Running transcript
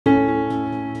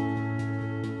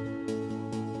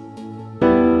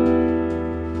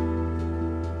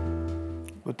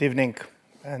Good evening,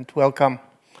 and welcome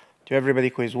to everybody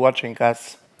who is watching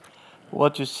us.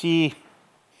 What you see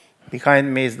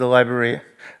behind me is the library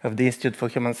of the Institute for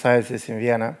Human Sciences in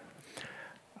Vienna.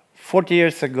 40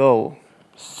 years ago,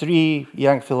 3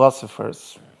 young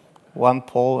philosophers, one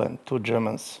Pole and 2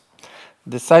 Germans,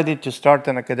 decided to start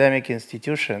an academic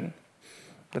institution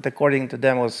that, according to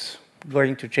them, was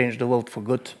going to change the world for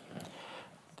good.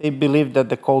 They believed that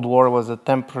the Cold War was a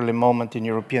temporary moment in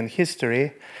European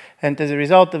history, and as a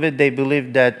result of it, they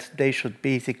believed that they should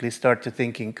basically start to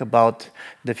thinking about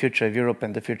the future of Europe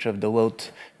and the future of the world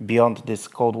beyond this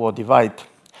Cold War divide.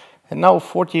 And now,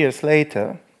 40 years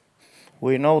later,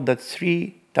 we know that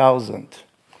 3,000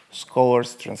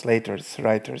 scholars, translators,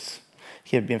 writers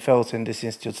have been fellows in this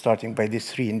institute, starting by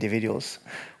these 3 individuals,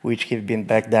 which have been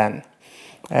back then.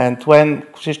 And when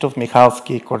Krzysztof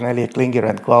Michalski, Cornelia Klinger,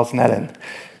 and Klaus Nellen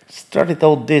started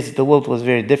all this, the world was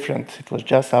very different. It was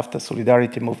just after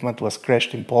Solidarity movement was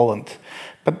crashed in Poland.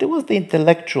 But there was the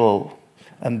intellectual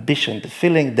ambition, the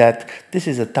feeling that this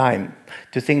is a time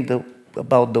to think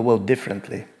about the world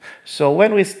differently. So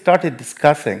when we started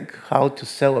discussing how to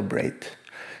celebrate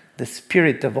the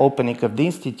spirit of opening of the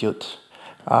Institute,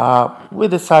 we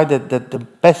decided that the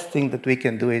best thing that we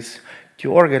can do is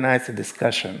to organize a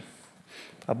discussion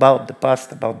about the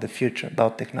past, about the future,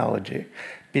 about technology,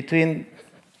 between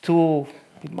 2,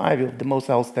 in my view, the most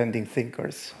outstanding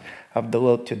thinkers of the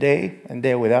world today, and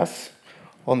they're with us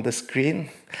on the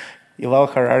screen.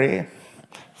 Yuval Harari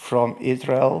from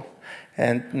Israel,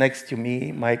 and next to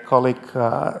me, my colleague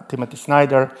Timothy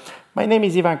Snyder. My name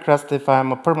is Ivan Krastev.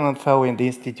 I'm a permanent fellow in the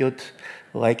Institute,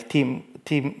 like Tim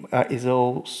is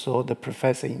also the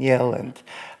professor in Yale, and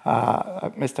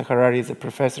Mr. Harari is a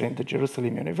professor in the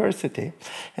Jerusalem University.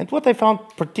 And what I found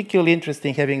particularly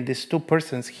interesting having these 2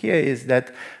 persons here is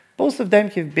that both of them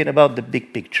have been about the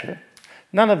big picture.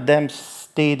 None of them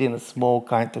stayed in a small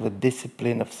kind of a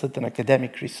discipline of certain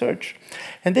academic research.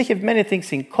 And they have many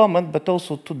things in common, but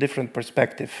also 2 different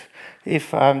perspectives.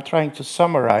 If I'm trying to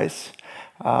summarize,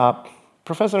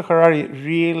 Professor Harari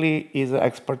really is an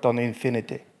expert on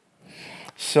infinity.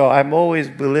 So I'm always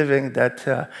believing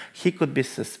that he could be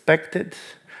suspected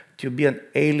to be an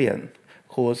alien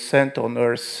who was sent on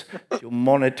Earth to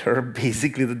monitor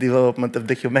basically the development of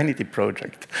the humanity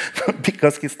project,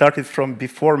 because he started from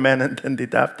before man and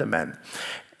ended after man.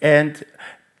 And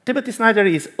Timothy Snyder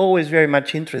is always very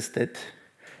much interested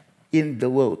in the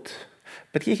world,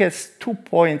 but he has 2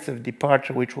 points of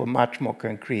departure which were much more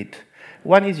concrete.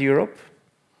 One is Europe.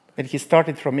 And he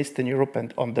started from Eastern Europe,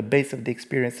 and on the base of the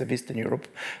experience of Eastern Europe,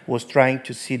 was trying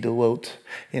to see the world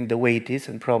in the way it is,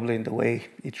 and probably in the way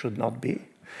it should not be.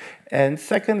 And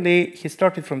secondly, he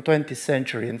started from 20th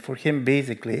century, and for him,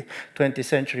 basically, 20th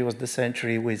century was the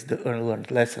century with the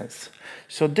unlearned lessons.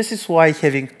 So this is why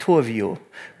having 2 of you,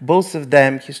 both of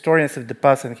them historians of the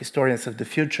past and historians of the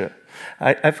future,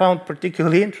 I found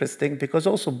particularly interesting, because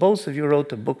also both of you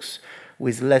wrote books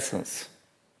with lessons.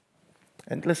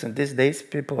 And listen, these days,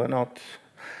 people are not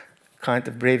kind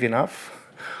of brave enough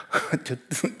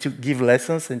to give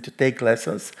lessons and to take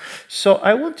lessons. So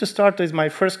I want to start with my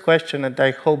first question, and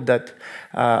I hope that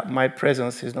my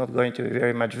presence is not going to be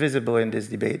very much visible in this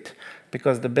debate,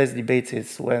 because the best debate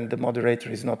is when the moderator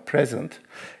is not present.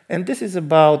 And this is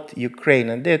about Ukraine,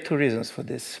 and there are 2 reasons for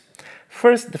this.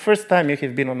 First, the first time you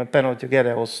have been on a panel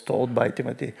together, I was told by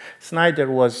Timothy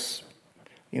Snyder, was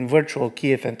in virtual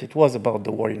Kiev, and it was about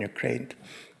the war in Ukraine.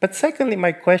 But secondly,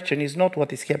 my question is not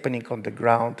what is happening on the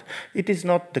ground. It is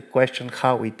not the question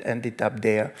how it ended up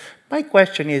there. My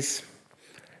question is,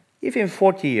 if in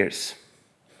 40 years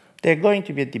there's going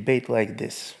to be a debate like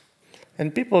this,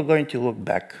 and people are going to look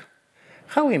back,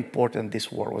 how important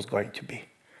this war was going to be?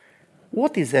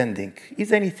 What is ending?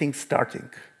 Is anything starting?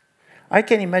 I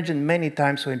can imagine many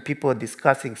times when people are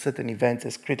discussing certain events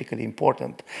as critically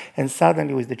important, and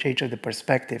suddenly with the change of the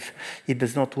perspective, it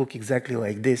does not look exactly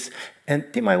like this. And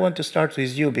Tim, I want to start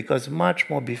with you, because much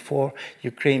more before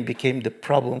Ukraine became the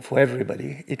problem for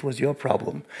everybody, it was your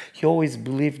problem. You always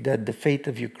believed that the fate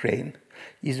of Ukraine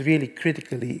is really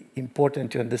critically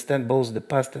important to understand both the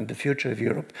past and the future of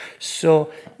Europe.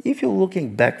 So if you're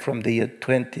looking back from the year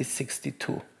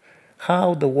 2062,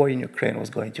 how the war in Ukraine was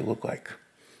going to look like?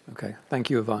 Okay, thank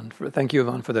you, Ivan. Thank you,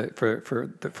 Ivan,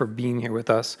 for being here with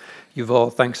us.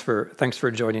 Yuval, thanks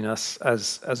for joining us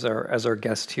as our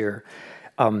guest here.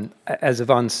 As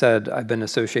Ivan said, I've been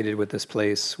associated with this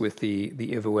place, with the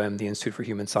IVOM, the Institute for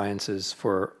Human Sciences,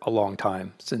 for a long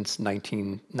time, since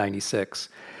 1996,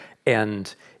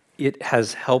 and it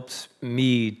has helped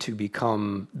me to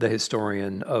become the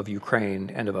historian of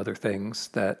Ukraine and of other things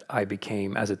that I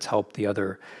became, as it's helped the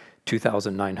other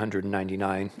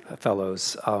 2,999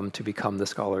 fellows to become the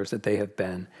scholars that they have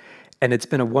been. And it's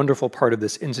been a wonderful part of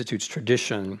this institute's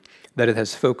tradition that it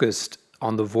has focused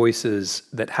on the voices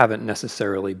that haven't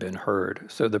necessarily been heard.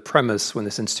 So the premise when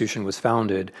this institution was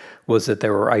founded was that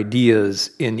there were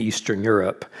ideas in Eastern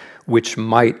Europe which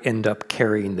might end up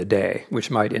carrying the day,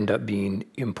 which might end up being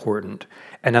important.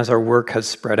 And as our work has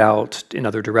spread out in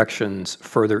other directions,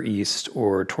 further east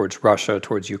or towards Russia,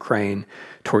 towards Ukraine,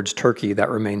 towards Turkey, that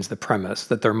remains the premise,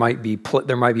 that there might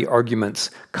be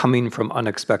arguments coming from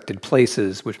unexpected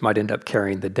places which might end up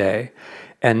carrying the day.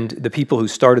 And the people who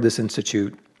started this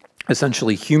institute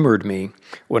essentially humored me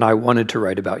when I wanted to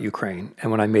write about Ukraine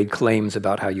and when I made claims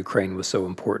about how Ukraine was so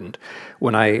important.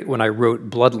 When I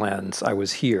wrote Bloodlands, I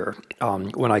was here.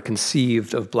 When I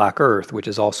conceived of Black Earth, which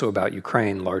is also about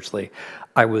Ukraine largely,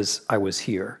 I was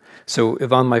here. So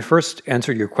Yvonne, my first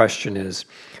answer to your question is,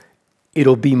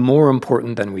 it'll be more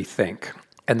important than we think.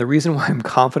 And the reason why I'm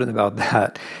confident about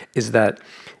that is that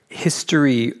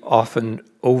history often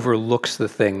overlooks the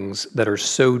things that are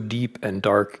so deep and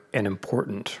dark and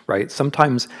important, right?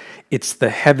 Sometimes it's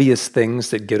the heaviest things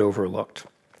that get overlooked.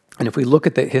 And if we look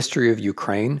at the history of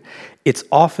Ukraine, it's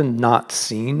often not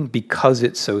seen because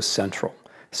it's so central.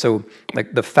 So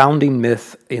like the founding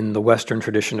myth in the Western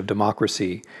tradition of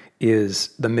democracy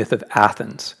is the myth of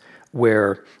Athens,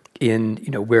 where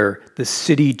the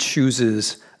city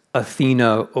chooses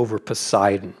Athena over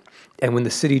Poseidon. And when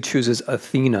the city chooses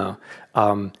Athena,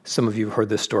 some of you have heard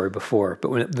this story before, but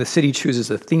when the city chooses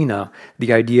Athena,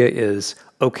 the idea is,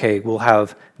 okay, we'll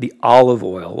have the olive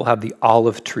oil, we'll have the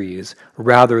olive trees,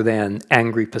 rather than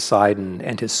angry Poseidon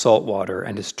and his salt water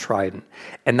and his trident.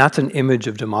 And that's an image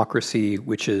of democracy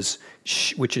which is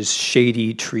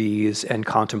shady trees and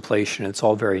contemplation. It's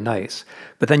all very nice.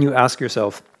 But then you ask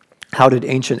yourself, how did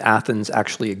ancient Athens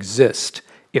actually exist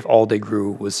if all they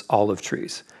grew was olive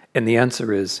trees? And the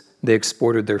answer is they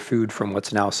exported their food from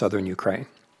what's now southern Ukraine.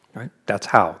 Right? That's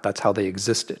how they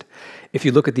existed. If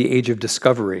you look at the Age of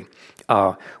Discovery,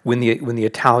 when the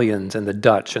Italians and the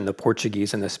Dutch and the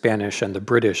Portuguese and the Spanish and the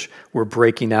British were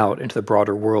breaking out into the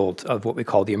broader world of what we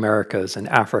call the Americas and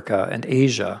Africa and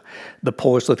Asia, the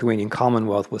Polish-Lithuanian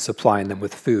Commonwealth was supplying them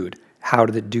with food. How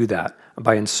did it do that?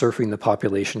 By encircling the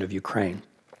population of Ukraine.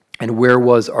 And where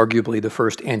was arguably the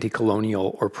first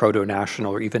anti-colonial or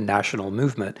proto-national or even national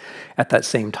movement at that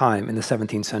same time in the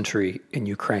 17th century in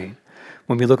Ukraine?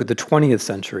 When we look at the 20th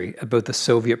century, at both the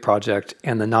Soviet project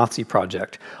and the Nazi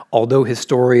project, although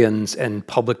historians and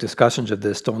public discussions of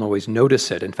this don't always notice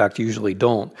it, in fact usually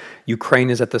don't, Ukraine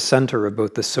is at the center of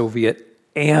both the Soviet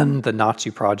and the Nazi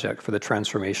project for the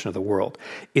transformation of the world.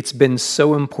 It's been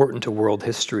so important to world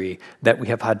history that we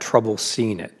have had trouble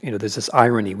seeing it. There's this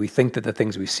irony. We think that the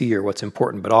things we see are what's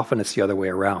important, but often it's the other way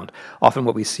around. Often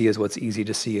what we see is what's easy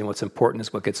to see, and what's important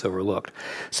is what gets overlooked.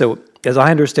 So as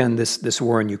I understand this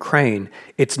war in Ukraine,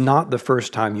 it's not the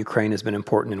first time Ukraine has been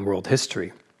important in world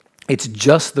history. It's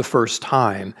just the first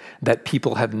time that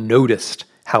people have noticed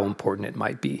how important it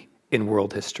might be in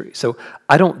world history. So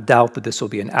I don't doubt that this will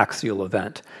be an axial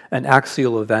event. An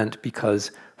axial event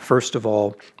because, first of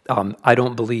all, I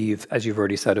don't believe, as you've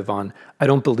already said, Yvonne, I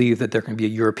don't believe that there can be a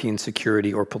European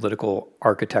security or political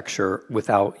architecture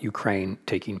without Ukraine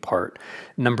taking part.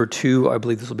 Number two, I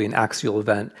believe this will be an axial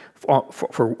event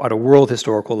for at a world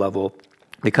historical level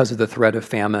because of the threat of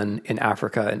famine in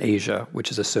Africa and Asia, which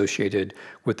is associated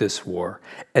with this war.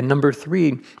 And number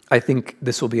three, I think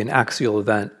this will be an axial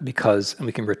event because, and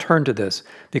we can return to this,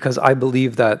 because I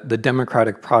believe that the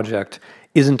democratic project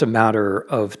isn't a matter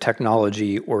of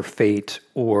technology or fate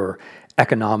or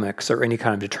economics or any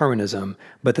kind of determinism,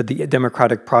 but that the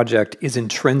democratic project is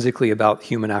intrinsically about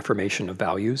human affirmation of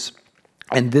values.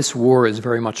 And this war is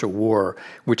very much a war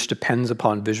which depends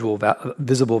upon visible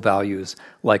values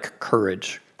like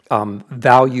courage,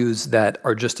 values that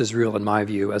are just as real in my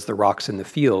view as the rocks in the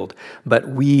field, but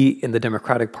we in the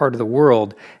democratic part of the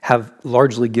world have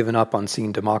largely given up on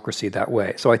seeing democracy that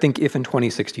way. So I think if in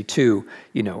 2062,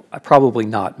 probably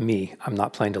not me, I'm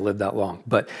not planning to live that long,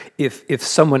 but if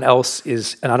someone else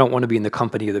is, and I don't want to be in the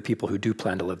company of the people who do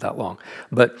plan to live that long,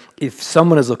 but if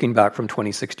someone is looking back from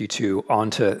 2062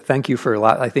 onto, thank you for,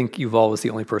 I think Yuval was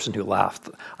the only person who laughed.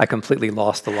 I completely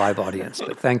lost the live audience,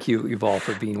 but thank you, Yuval,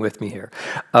 for being with me here.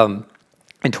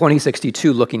 In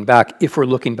 2062, looking back, if we're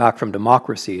looking back from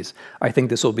democracies, I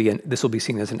think this will be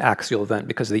seen as an axial event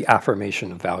because of the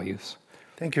affirmation of values.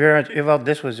 Thank you very much, Yuval.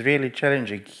 This was really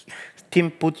challenging. Tim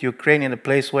put Ukraine in a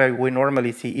place where we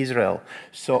normally see Israel.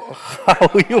 So how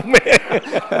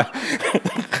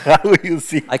you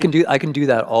see? I can do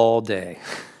that all day.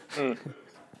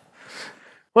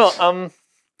 Well,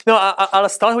 I'll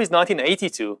start with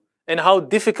 1982. and how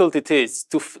difficult it is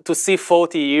to see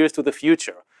 40 years to the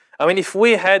future. I mean, if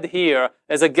we had here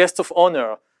as a guest of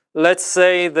honor, let's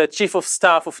say the chief of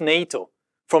staff of NATO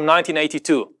from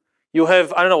 1982, you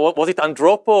have, I don't know, was it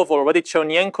Andropov or was it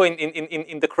Chernenko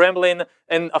in the Kremlin,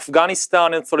 and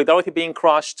Afghanistan and Solidarity being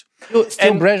crushed. Still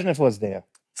Brezhnev was there.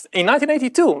 In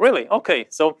 1982, really? Okay,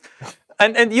 so,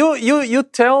 and you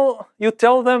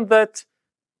tell them that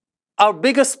our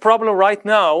biggest problem right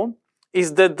now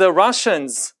is that the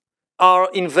Russians are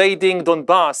invading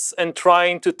Donbass and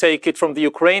trying to take it from the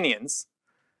Ukrainians.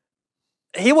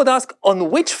 He would ask,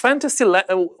 on which fantasy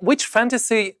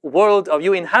world are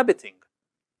you inhabiting?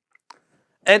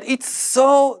 And it's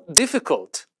so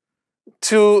difficult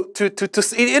to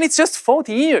and it's just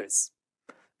 40 years.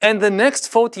 And the next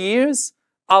 40 years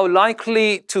are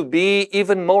likely to be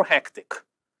even more hectic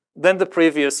than the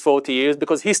previous 40 years,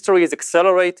 because history is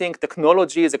accelerating,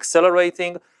 technology is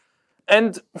accelerating.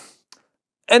 And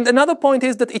another point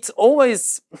is that it's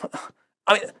always,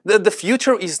 I mean, the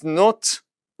future is not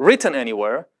written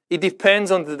anywhere. It depends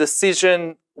on the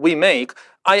decision we make.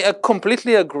 I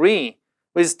completely agree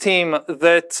with Tim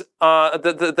that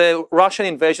the Russian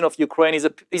invasion of Ukraine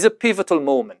is a pivotal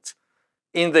moment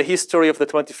in the history of the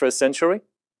 21st century.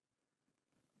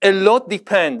 A lot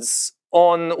depends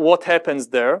on what happens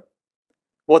there,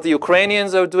 what the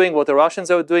Ukrainians are doing, what the Russians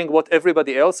are doing, what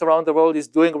everybody else around the world is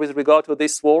doing with regard to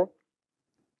this war.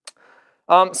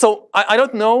 So I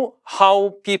don't know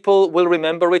how people will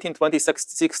remember it in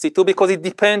 2062, because it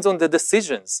depends on the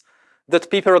decisions that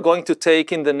people are going to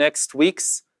take in the next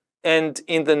weeks and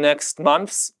in the next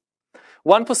months.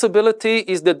 One possibility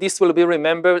is that this will be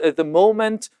remembered at the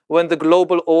moment when the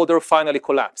global order finally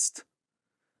collapsed.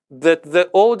 That the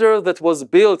order that was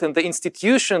built and the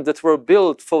institutions that were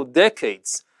built for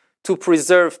decades to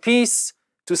preserve peace,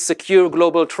 to secure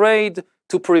global trade,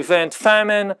 to prevent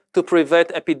famine, to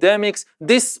prevent epidemics,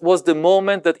 this was the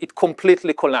moment that it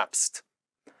completely collapsed.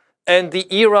 And the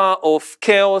era of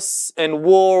chaos and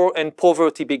war and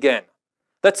poverty began.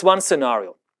 That's one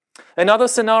scenario. Another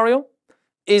scenario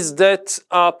is that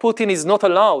Putin is not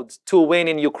allowed to win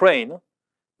in Ukraine,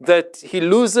 that he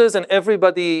loses and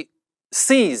everybody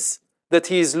sees that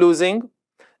he is losing,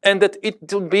 and that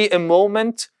it will be a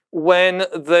moment when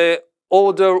the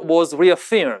order was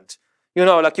reaffirmed. You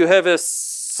know, like you have a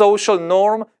social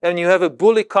norm and you have a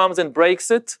bully comes and breaks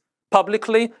it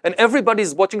publicly, and everybody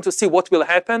is watching to see what will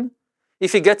happen.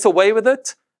 If he gets away with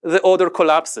it, the order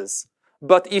collapses.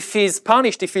 But if he's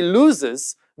punished, if he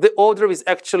loses, the order is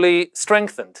actually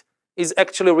strengthened, is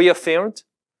actually reaffirmed.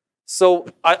 So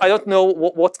I don't know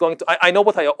what's going to, I know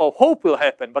what I hope will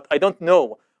happen, but I don't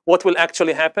know what will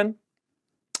actually happen.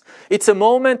 It's a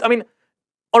moment, I mean,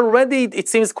 already it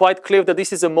seems quite clear that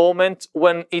this is a moment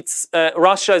when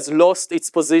Russia has lost its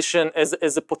position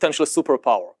as a potential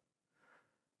superpower.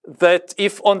 That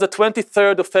if on the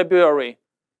 23rd of February,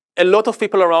 a lot of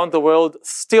people around the world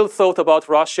still thought about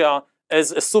Russia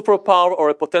as a superpower or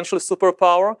a potential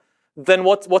superpower, then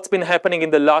what's been happening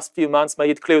in the last few months made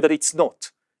it clear that it's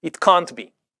not. It can't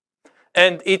be.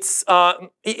 And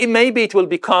maybe it will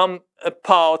become a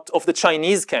part of the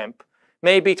Chinese camp.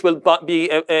 Maybe it will be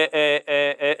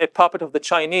a puppet of the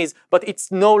Chinese, but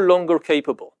it's no longer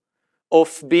capable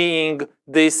of being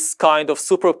this kind of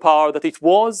superpower that it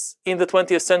was in the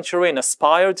 20th century and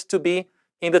aspired to be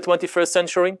in the 21st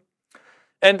century.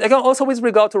 And again, also with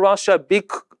regard to Russia,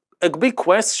 a big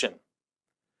question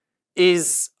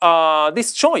is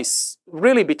this choice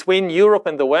really between Europe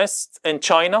and the West and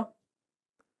China.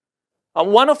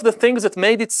 One of the things that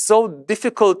made it so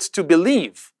difficult to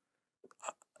believe,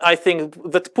 I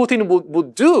think, that Putin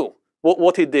would do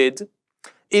what he did,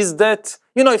 is that,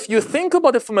 you know, if you think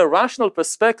about it from a rational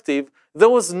perspective, there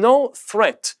was no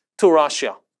threat to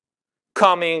Russia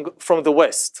coming from the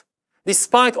West.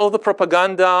 Despite all the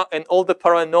propaganda and all the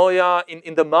paranoia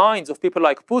in the minds of people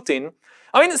like Putin,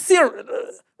 I mean,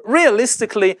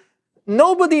 realistically,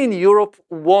 nobody in Europe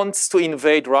wants to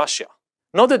invade Russia.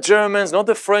 Not the Germans, not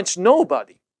the French,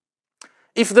 nobody.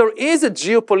 If there is a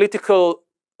geopolitical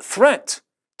threat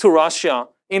to Russia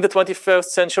in the 21st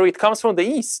century, it comes from the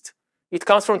East. It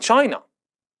comes from China.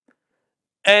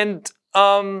 And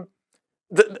I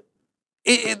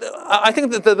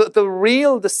think that the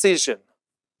real decision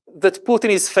that Putin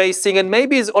is facing, and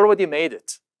maybe he's already made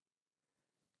it,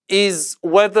 is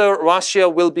whether Russia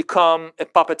will become a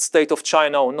puppet state of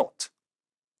China or not.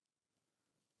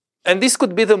 And this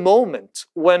could be the moment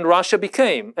when Russia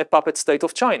became a puppet state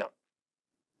of China.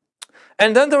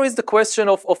 And then there is the question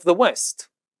of the West.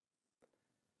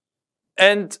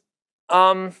 And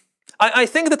I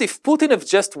think that if Putin had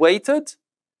just waited,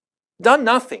 done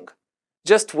nothing,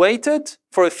 just waited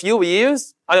for a few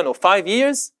years, I don't know, 5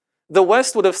 years, the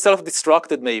West would have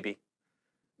self-destructed maybe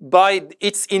by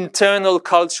its internal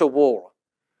culture war,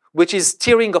 which is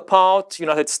tearing apart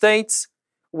United States,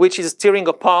 which is tearing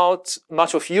apart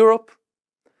much of Europe.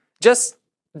 Just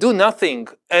do nothing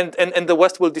and the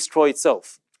West will destroy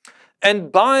itself.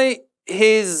 And by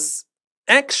his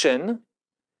action,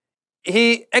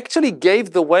 he actually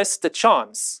gave the West a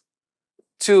chance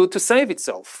to save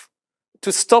itself,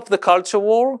 to stop the culture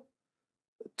war,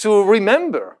 to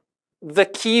remember the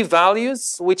key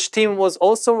values which Tim was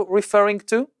also referring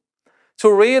to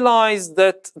realize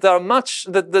that there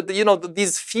are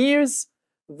these fears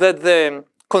that the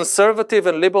conservative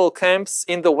and liberal camps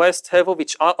in the West have of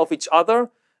each other,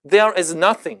 they are as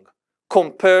nothing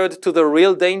compared to the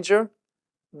real danger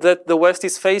that the West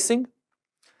is facing.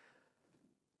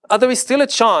 There is still a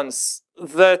chance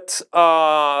that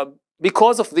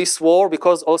because of this war,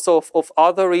 because also of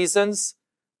other reasons,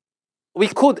 we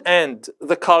could end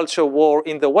the culture war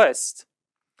in the West.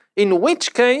 In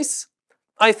which case,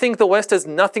 I think the West has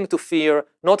nothing to fear,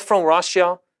 not from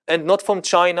Russia and not from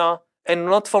China and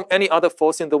not from any other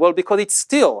force in the world, because it's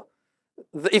still,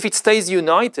 if it stays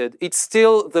united, it's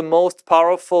still the most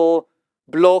powerful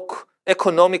bloc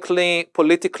economically,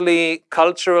 politically,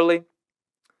 culturally.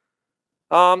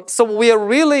 So we are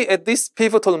really at this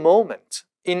pivotal moment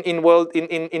in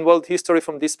world history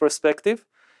from this perspective.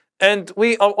 And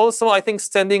we are also, I think,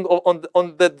 standing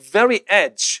on the very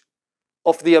edge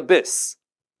of the abyss.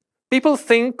 People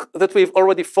think that we've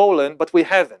already fallen, but we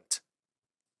haven't.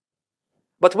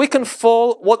 But we can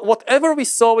fall, whatever we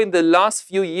saw in the last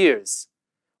few years,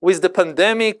 with the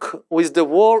pandemic, with the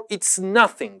war, it's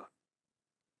nothing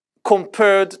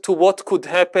compared to what could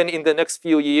happen in the next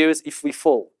few years if we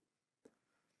fall.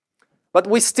 But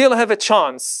we still have a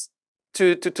chance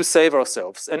to save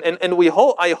ourselves. And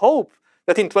I hope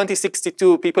that in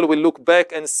 2062, people will look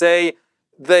back and say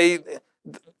they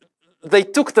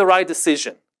took the right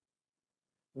decision.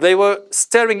 They were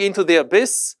staring into the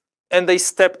abyss and they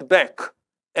stepped back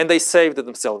and they saved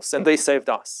themselves and they saved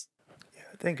us. Yeah,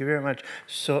 thank you very much.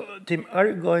 So, Tim, are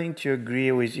you going to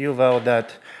agree with Yuval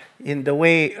that in the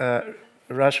way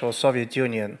Russia or Soviet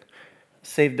Union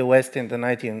saved the West in the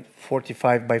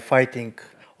 1945 by fighting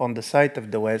on the side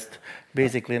of the West,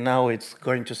 basically now it's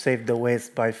going to save the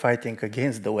West by fighting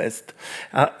against the West.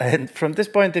 And from this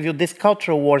point of view, these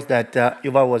cultural wars that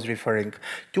Yuval was referring,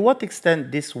 to what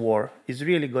extent this war is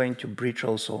really going to breach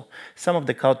also some of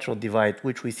the cultural divide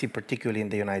which we see particularly in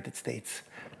the United States?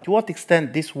 To what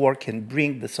extent this war can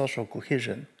bring the social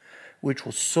cohesion which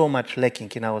was so much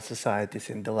lacking in our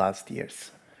societies in the last years?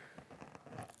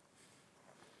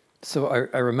 So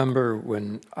I remember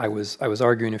when I was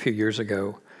arguing a few years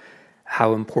ago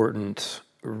how important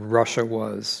Russia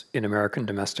was in American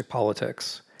domestic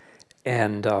politics.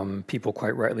 And people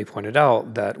quite rightly pointed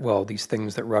out that, well, these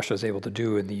things that Russia is able to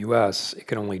do in the US, it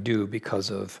can only do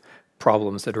because of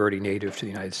problems that are already native to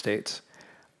the United States.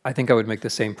 I think I would make the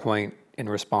same point in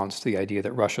response to the idea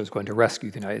that Russia is going to rescue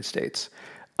the United States.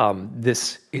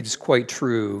 It's quite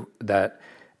true that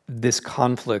this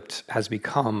conflict has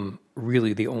become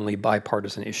really the only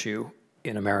bipartisan issue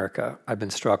in America. I've been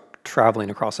struck traveling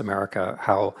across America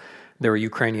how there are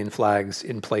Ukrainian flags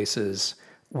in places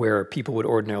where people would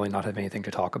ordinarily not have anything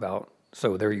to talk about.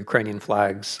 So there are Ukrainian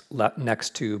flags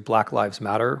next to Black Lives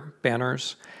Matter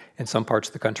banners in some parts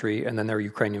of the country, and then there are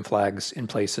Ukrainian flags in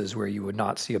places where you would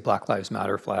not see a Black Lives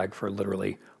Matter flag for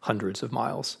literally hundreds of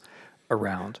miles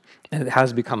around. And it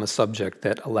has become a subject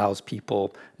that allows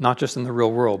people, not just in the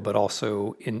real world, but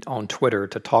also on Twitter,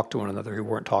 to talk to one another who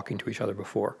weren't talking to each other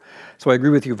before. So I agree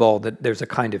with Yuval that there's a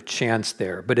kind of chance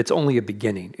there, but it's only a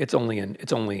beginning. It's only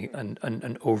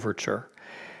an overture.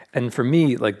 And for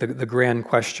me, like the grand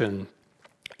question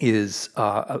is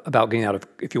about getting out of,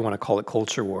 if you want to call it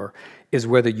culture war, is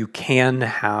whether you can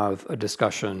have a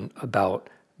discussion about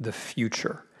the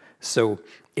future. So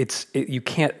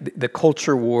the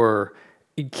culture war,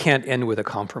 it can't end with a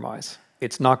compromise.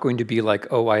 It's not going to be like,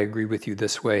 oh, I agree with you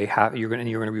this way, you're going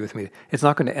to agree with me. It's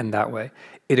not going to end that way.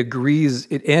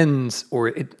 It ends, or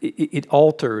it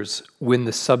alters when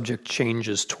the subject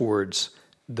changes towards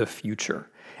the future.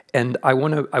 And I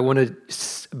want to,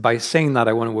 by saying that,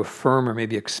 I want to affirm or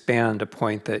maybe expand a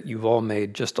point that you've all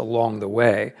made just along the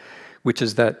way, which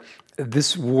is that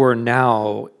this war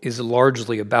now is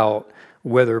largely about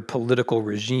whether political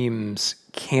regimes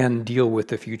can deal with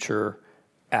the future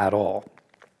at all.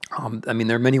 I mean,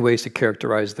 there are many ways to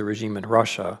characterize the regime in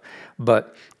Russia,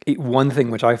 but one thing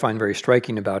which I find very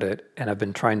striking about it, and I've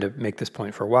been trying to make this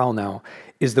point for a while now,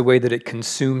 is the way that it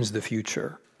consumes the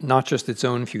future. not just its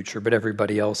own future, but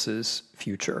everybody else's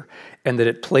future, and that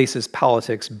it places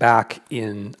politics back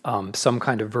in some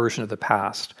kind of version of the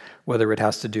past, whether it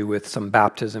has to do with some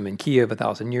baptism in Kiev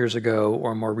 1,000 years ago,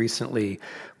 or more recently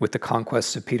with the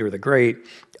conquests of Peter the Great.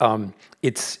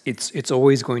 It's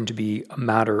always going to be a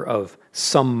matter of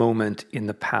some moment in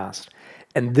the past.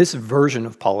 And this version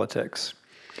of politics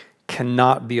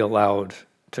cannot be allowed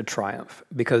to triumph,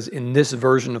 because in this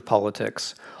version of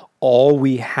politics, all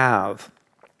we have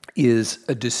is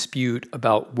a dispute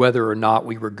about whether or not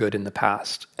we were good in the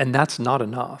past. And that's not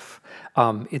enough.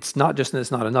 It's not just that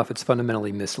it's not enough, it's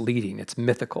fundamentally misleading, it's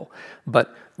mythical.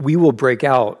 But we will break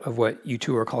out of what you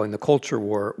two are calling the culture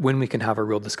war when we can have a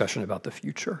real discussion about the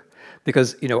future.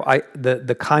 Because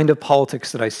the kind of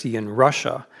politics that I see in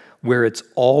Russia, where it's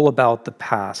all about the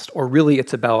past, or really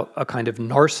it's about a kind of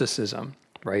narcissism,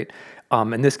 right?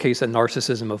 In this case, a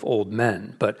narcissism of old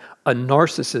men, but a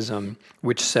narcissism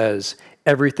which says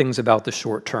everything's about the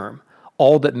short term.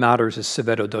 All that matters is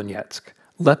Severodonetsk.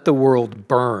 Let the world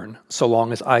burn so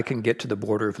long as I can get to the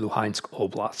border of Luhansk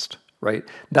Oblast, right?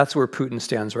 That's where Putin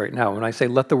stands right now. When I say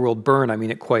let the world burn, I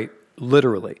mean it quite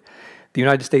literally. The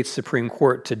United States Supreme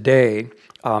Court today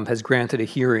has granted a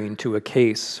hearing to a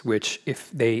case which, if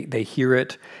they hear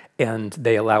it and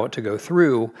they allow it to go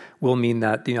through, will mean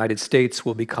that the United States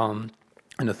will become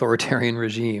an authoritarian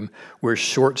regime where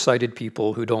short-sighted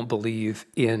people who don't believe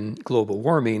in global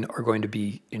warming are going to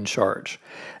be in charge.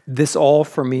 This all,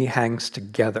 for me, hangs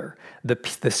together.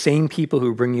 The same people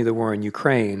who bring you the war in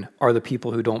Ukraine are the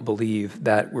people who don't believe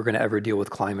that we're going to ever deal with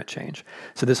climate change.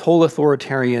 So this whole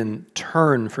authoritarian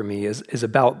turn, for me, is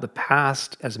about the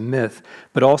past as myth,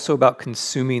 but also about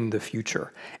consuming the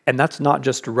future. And that's not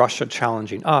just Russia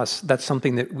challenging us. That's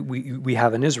something that we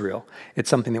have in Israel. It's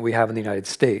something that we have in the United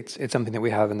States. It's something that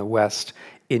we have in the West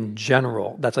in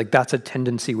general. That's a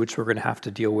tendency which we're going to have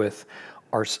to deal with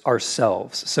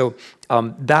ourselves. So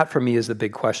that for me is the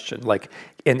big question.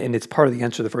 And it's part of the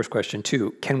answer to the first question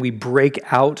too. Can we break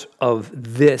out of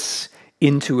this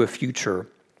into a future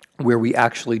where we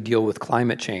actually deal with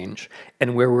climate change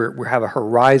and where we have a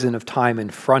horizon of time in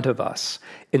front of us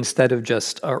instead of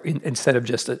just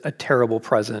a terrible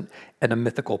present and a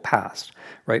mythical past,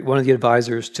 right? One of the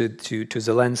advisors to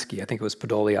Zelensky, I think it was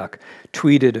Podolyak,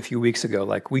 tweeted a few weeks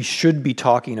ago, we should be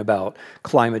talking about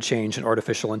climate change and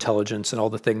artificial intelligence and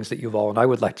all the things that Yuval and I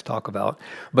would like to talk about,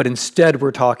 but instead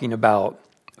we're talking about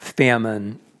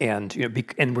famine, and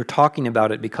we're talking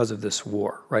about it because of this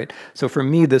war, right? So for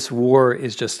me, this war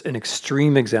is just an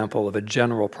extreme example of a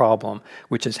general problem,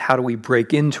 which is how do we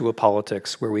break into a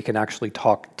politics where we can actually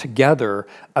talk together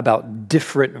about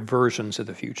different versions of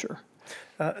the future?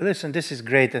 Listen, this is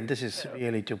great, and this is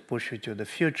really to push you to the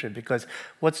future, because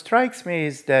what strikes me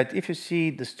is that if you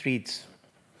see the streets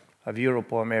of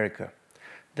Europe or America,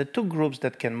 the two groups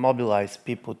that can mobilize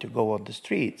people to go on the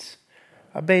streets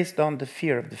are based on the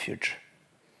fear of the future.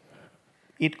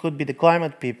 It could be the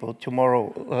climate people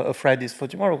tomorrow, Fridays for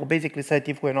Tomorrow, who basically said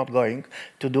if we're not going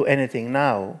to do anything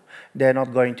now, they're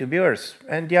not going to be Earth.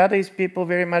 And the other is people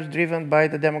very much driven by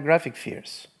the demographic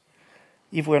fears.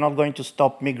 If we're not going to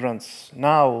stop migrants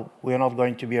now, we're not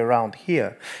going to be around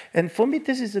here. And for me,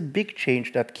 this is a big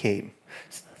change that came.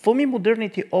 For me,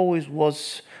 modernity always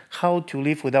was how to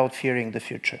live without fearing the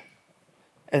future.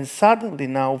 And suddenly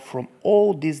now, from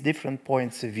all these different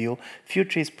points of view,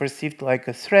 future is perceived like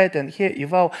a threat. And here,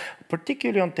 Yuval,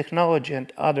 particularly on technology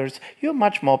and others, you're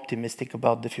much more optimistic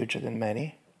about the future than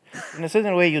many. In a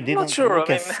certain way, you didn't look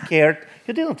as scared.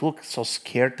 You didn't look so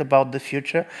scared about the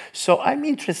future. So I'm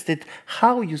interested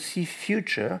how you see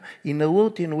future in a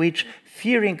world in which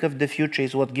fearing of the future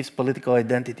is what gives political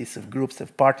identities of groups,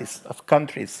 of parties, of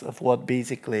countries, of what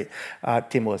basically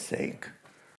Tim was saying.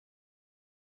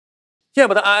 Yeah,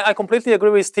 but I completely agree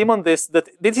with Tim on this, that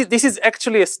this is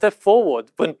actually a step forward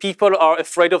when people are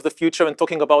afraid of the future and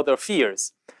talking about their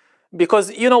fears. Because,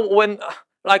 when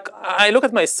I look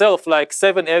at myself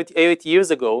 7, 8 years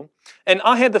ago, and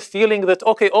I had the feeling that,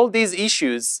 okay, all these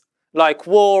issues like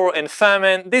war and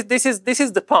famine, this is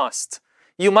the past.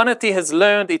 Humanity has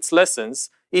learned its lessons.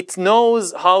 It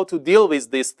knows how to deal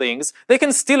with these things. They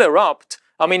can still erupt.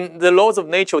 I mean, the laws of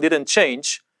nature didn't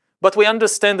change. But we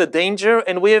understand the danger,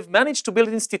 and we have managed to build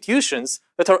institutions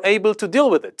that are able to deal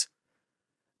with it.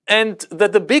 And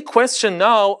that the big question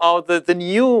now are the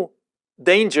new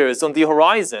dangers on the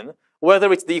horizon,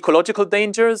 whether it's the ecological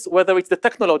dangers, whether it's the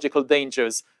technological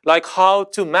dangers, like how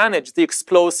to manage the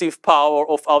explosive power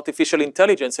of artificial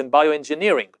intelligence and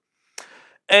bioengineering.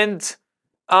 And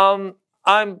in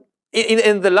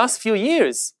the last few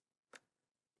years,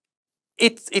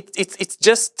 it's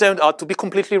just turned out to be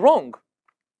completely wrong.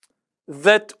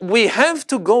 That we have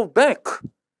to go back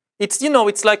it's,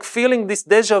 it's like feeling this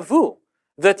deja vu,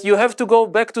 that you have to go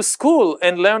back to school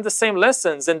and learn the same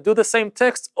lessons and do the same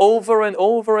text over and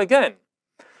over again.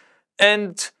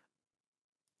 And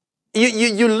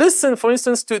you listen, for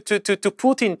instance, to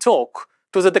Putin talk,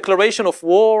 to the declaration of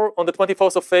war on the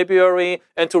 24th of February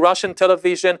and to Russian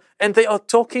television, and they are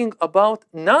talking about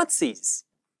Nazis.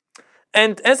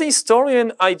 And as a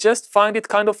historian, I just find it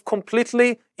kind of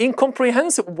completely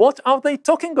incomprehensible. What are they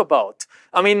talking about?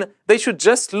 I mean, they should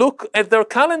just look at their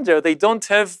calendar. They don't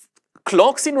have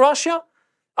clocks in Russia?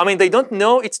 I mean, they don't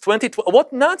know it's 2012.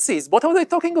 What Nazis? What are they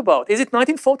talking about? Is it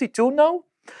 1942 now?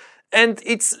 And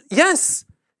it's, yes,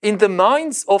 in the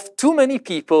minds of too many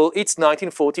people, it's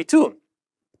 1942.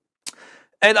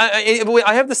 And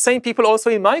I have the same people also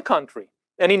in my country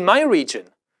and in my region,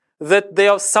 that they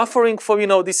are suffering from,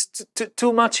 this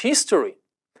too much history.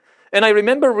 And I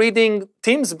remember reading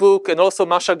Tim's book and also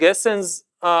Masha Gessen's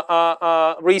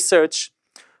research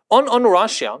on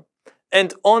Russia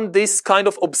and on this kind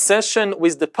of obsession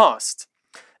with the past.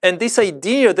 And this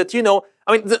idea that,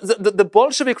 the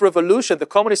Bolshevik revolution, the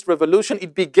communist revolution,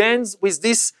 it begins with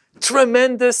this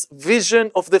tremendous vision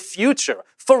of the future.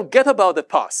 Forget about the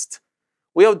past.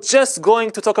 We are just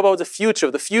going to talk about the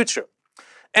future,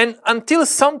 And until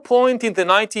some point in the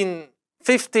 1950s,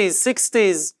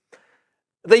 60s,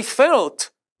 they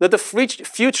felt that the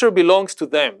future belongs to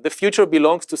them. The future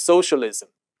belongs to socialism.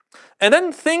 And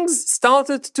then things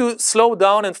started to slow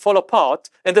down and fall apart,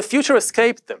 and the future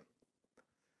escaped them.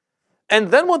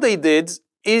 And then what they did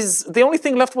is the only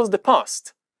thing left was the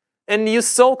past. And you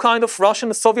saw kind of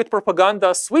Russian Soviet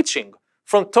propaganda switching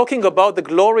from talking about the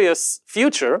glorious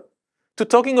future to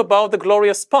talking about the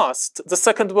glorious past, the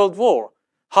Second World War,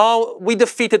 how we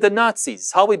defeated the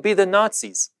Nazis, how we beat the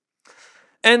Nazis.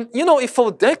 And if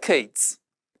for decades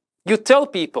you tell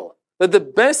people that the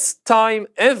best time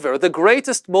ever, the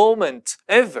greatest moment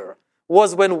ever,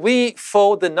 was when we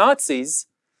fought the Nazis,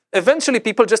 eventually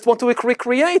people just want to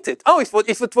recreate it. Oh,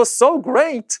 if it was so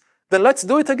great, then let's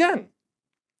do it again.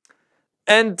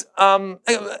 And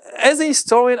as a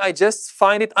historian, I just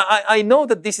find it, I know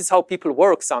that this is how people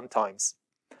work sometimes,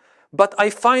 but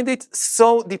I find it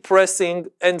so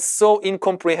depressing and so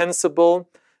incomprehensible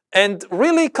and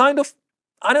really kind of,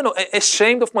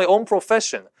 ashamed of my own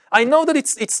profession. I know that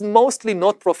it's mostly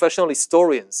not professional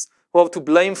historians who are to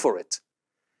blame for it.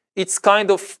 It's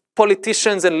kind of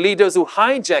politicians and leaders who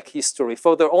hijack history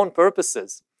for their own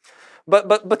purposes.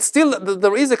 But still,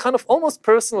 there is a kind of almost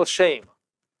personal shame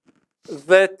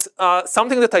that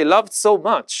something that I loved so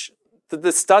much,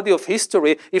 the study of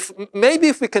history, maybe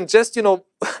if we can just,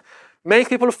 make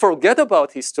people forget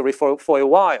about history for a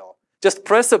while, just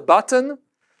press a button.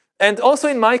 And also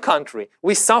in my country,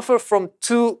 we suffer from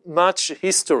too much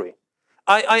history.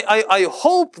 I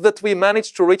hope that we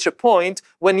manage to reach a point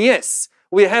when, yes,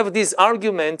 we have these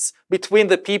arguments between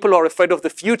the people who are afraid of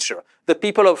the future, the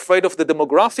people who are afraid of the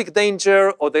demographic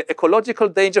danger or the ecological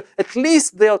danger. At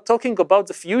least they are talking about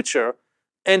the future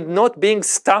and not being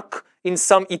stuck in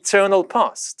some eternal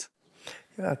past.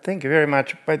 Yeah, thank you very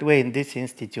much. By the way, in this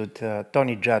institute,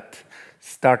 Tony Judd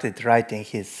started writing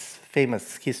his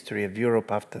famous history of Europe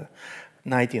after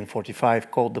 1945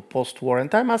 called the post-war.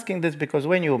 And I'm asking this because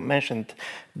when you mentioned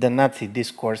the Nazi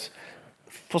discourse,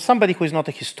 for somebody who is not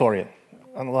a historian,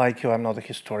 unlike you, I'm not a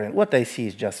historian, what I see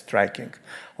is just striking.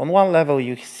 On one level,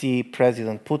 you see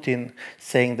President Putin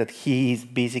saying that he is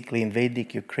basically invading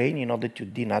Ukraine in order to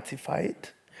denazify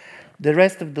it. The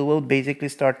rest of the world basically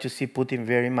start to see Putin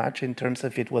very much in terms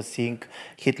of it was seeing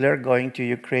Hitler going to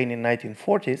Ukraine in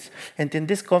 1940s. And in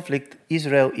this conflict,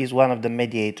 Israel is one of the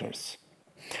mediators.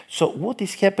 So what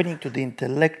is happening to the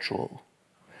intellectual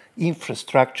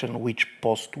infrastructure on which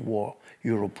post-war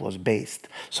Europe was based?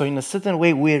 So in a certain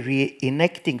way, we're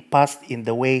reenacting past in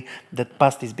the way that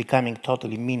past is becoming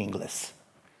totally meaningless.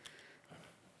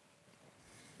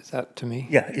 Is that to me?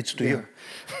 Yeah, it's to you.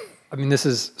 I mean, this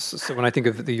is, so when I think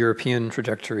of the European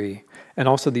trajectory and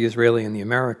also the Israeli and the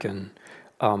American,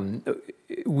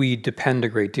 we depend a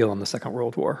great deal on the Second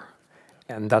World War.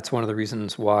 And that's one of the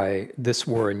reasons why this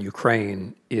war in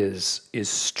Ukraine is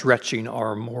stretching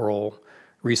our moral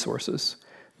resources.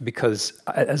 Because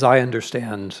as I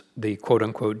understand the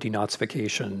quote-unquote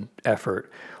denazification effort,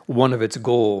 one of its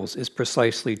goals is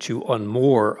precisely to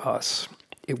unmoor us,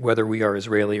 whether we are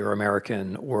Israeli or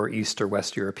American or East or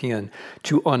West European,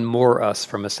 to unmoor us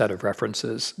from a set of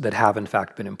references that have in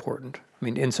fact been important. I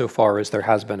mean, insofar as there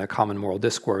has been a common moral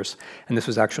discourse, and this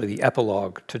was actually the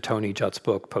epilogue to Tony Judd's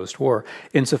book, Post-War,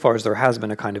 insofar as there has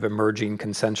been a kind of emerging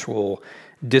consensual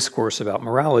discourse about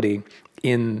morality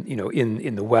in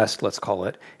the West, let's call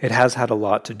it, it has had a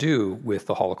lot to do with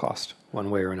the Holocaust,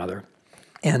 one way or another.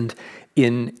 And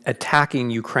in attacking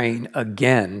Ukraine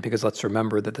again, because let's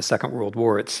remember that the Second World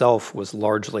War itself was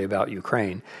largely about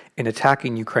Ukraine, in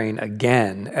attacking Ukraine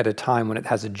again at a time when it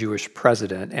has a Jewish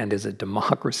president and is a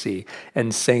democracy,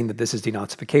 and saying that this is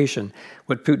denazification,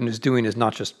 what Putin is doing is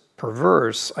not just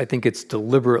perverse. I think it's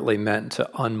deliberately meant to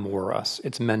unmoor us.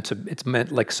 It's meant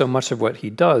like so much of what he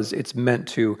does, it's meant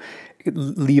to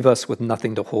leave us with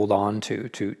nothing to hold on to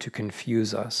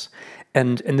confuse us.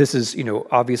 And this is,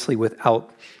 obviously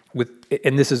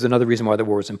and this is another reason why the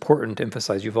war is important, to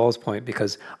emphasize Yuval's point,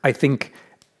 because I think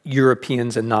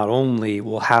Europeans, and not only,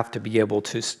 will have to be able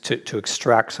to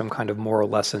extract some kind of moral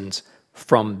lessons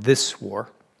from this war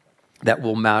that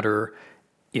will matter,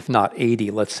 if not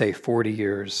 80, let's say 40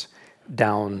 years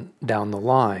down the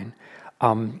line.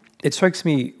 It strikes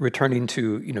me, returning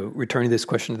to this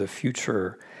question of the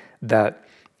future, that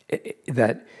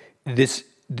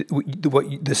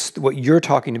what you're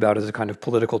talking about is a kind of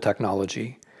political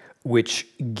technology which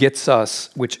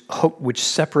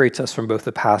separates us from both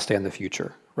the past and the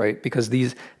future, right? Because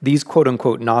these quote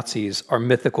unquote Nazis are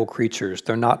mythical creatures.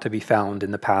 They're not to be found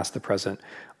in the past, the present,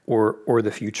 or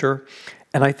the future.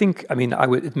 And I think,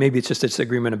 maybe it's just a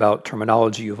disagreement about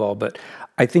terminology, Yuval, but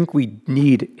I think we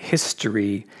need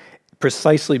history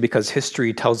precisely because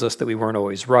history tells us that we weren't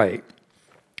always right,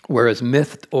 whereas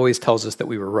myth always tells us that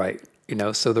we were right.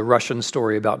 So the Russian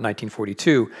story about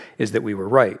 1942 is that we were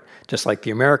right, just like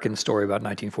the American story about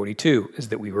 1942 is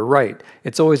that we were right.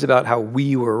 It's always about how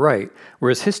we were right,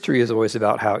 whereas history is always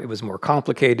about how it was more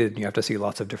complicated, and you have to see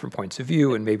lots of different points of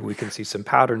view, and maybe we can see some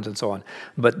patterns and so on.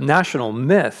 But national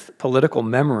myth, political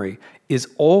memory, is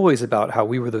always about how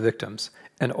we were the victims,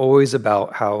 and always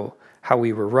about how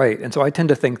we were right. And so I tend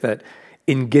to think that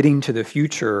in getting to the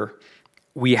future,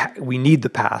 we need the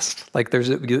past. Like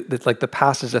the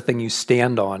past is a thing you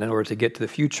stand on in order to get to the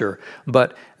future.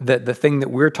 But the thing that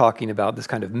we're talking about, this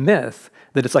kind of myth,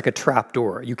 that it's like a trap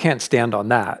door. You can't stand on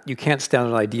that. You can't stand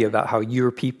on an idea about how your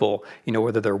people,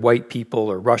 whether they're white people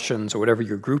or Russians or whatever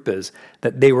your group is,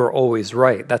 that they were always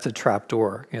right. That's a trap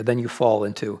door. Then you fall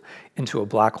into a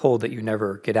black hole that you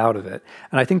never get out of it.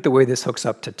 And I think the way this hooks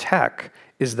up to tech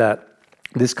is that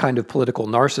this kind of political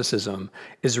narcissism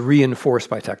is reinforced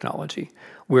by technology.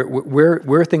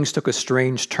 Where things took a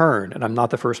strange turn, and I'm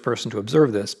not the first person to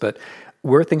observe this, but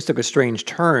where things took a strange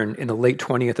turn in the late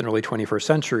 20th and early 21st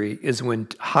century is when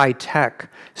high tech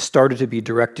started to be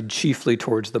directed chiefly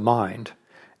towards the mind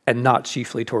and not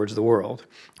chiefly towards the world.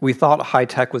 We thought high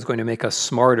tech was going to make us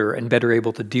smarter and better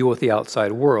able to deal with the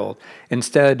outside world.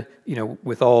 Instead,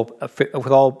 with all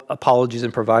apologies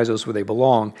and provisos where they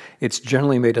belong, it's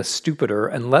generally made us stupider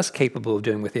and less capable of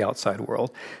dealing with the outside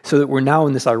world, so that we're now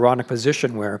in this ironic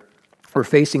position where we're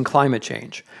facing climate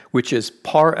change, which is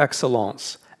par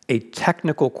excellence a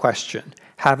technical question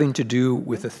having to do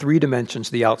with the three dimensions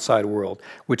of the outside world,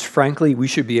 which frankly we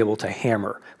should be able to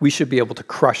hammer. We should be able to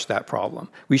crush that problem.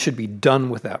 We should be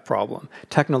done with that problem.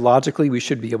 Technologically, we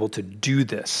should be able to do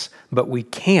this, but we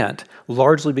can't,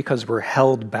 largely because we're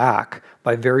held back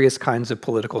by various kinds of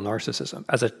political narcissism.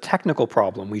 As a technical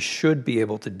problem, we should be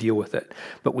able to deal with it,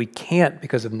 but we can't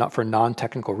because of for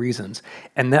non-technical reasons.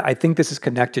 And I think this is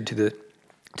connected to the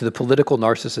political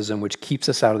narcissism which keeps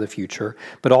us out of the future,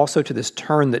 but also to this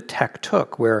turn that tech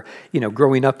took where,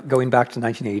 going back to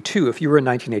 1982, if you were in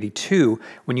 1982,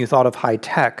 when you thought of high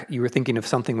tech, you were thinking of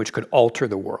something which could alter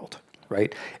the world,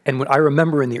 right? And what I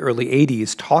remember in the early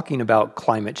 80s talking about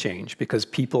climate change, because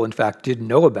people in fact did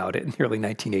know about it in the early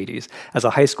 1980s. As a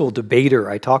high school debater,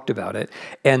 I talked about it.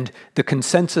 And the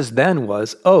consensus then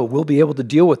was, oh, we'll be able to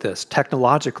deal with this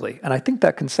technologically. And I think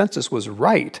that consensus was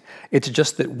right. It's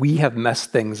just that we have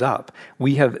messed things up.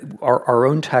 Our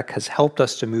own tech has helped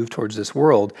us to move towards this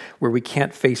world where we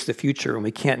can't face the future and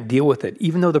we can't deal with it,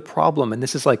 even though the problem, and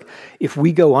this is like, if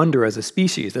we go under as a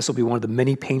species, this will be one of the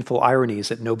many painful ironies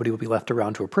that nobody will be left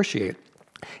around to appreciate.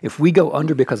 If we go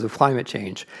under because of climate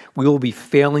change, we will be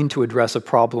failing to address a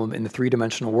problem in the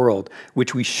three-dimensional world,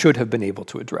 which we should have been able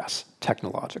to address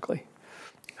technologically.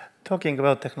 Talking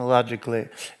about technologically,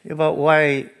 about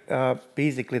why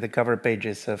basically the cover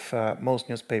pages of most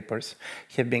newspapers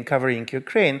have been covering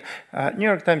Ukraine, New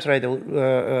York Times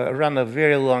ran a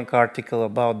very long article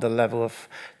about the level of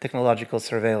technological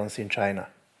surveillance in China.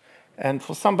 And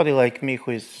for somebody like me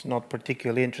who is not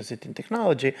particularly interested in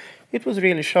technology, it was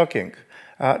really shocking.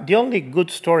 The only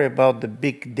good story about the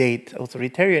big data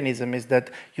authoritarianism is that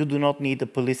you do not need the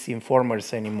police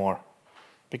informers anymore.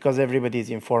 because everybody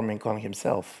is informing on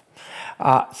himself.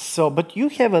 But you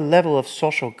have a level of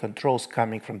social controls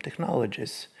coming from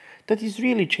technologies that is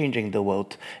really changing the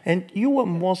world. And you are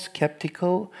more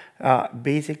skeptical,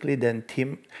 basically, than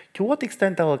Tim. To what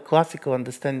extent our classical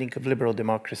understanding of liberal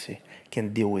democracy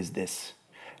can deal with this?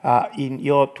 In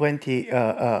your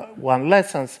 21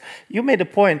 lessons, you made a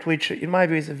point which, in my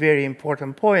view, is a very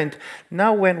important point.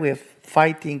 Now when we're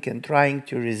fighting and trying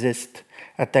to resist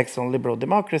attacks on liberal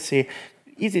democracy,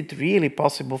 is it really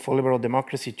possible for liberal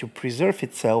democracy to preserve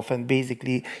itself and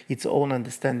basically its own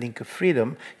understanding of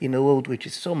freedom in a world which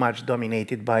is so much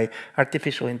dominated by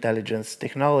artificial intelligence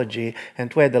technology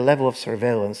and where the level of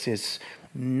surveillance is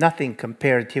nothing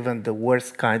compared, even the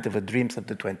worst kind of dreams of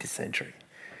the 20th century?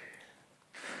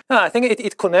 I think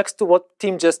it connects to what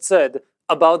Tim just said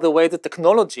about the way the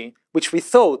technology, which we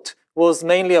thought was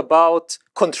mainly about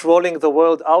controlling the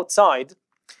world outside,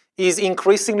 is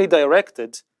increasingly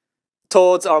directed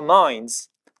towards our minds,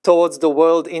 towards the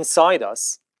world inside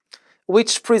us,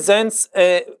 which presents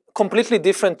a completely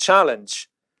different challenge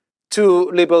to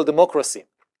liberal democracy.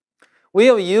 We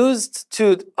are used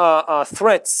to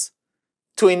threats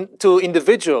to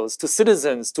individuals, to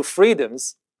citizens, to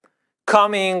freedoms,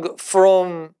 coming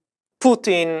from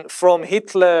Putin, from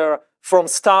Hitler, from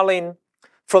Stalin,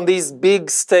 from these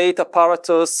big state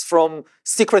apparatus, from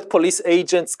secret police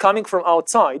agents coming from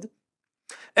outside.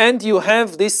 And you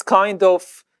have this kind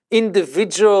of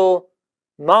individual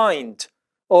mind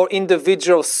or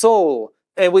individual soul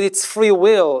and with its free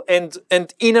will and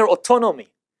inner autonomy,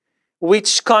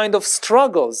 which kind of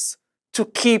struggles to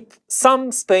keep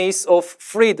some space of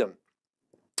freedom.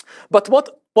 But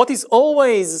what is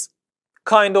always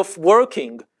kind of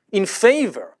working in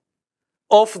favor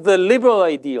of the liberal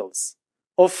ideals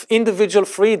of individual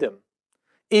freedom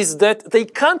is that they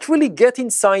can't really get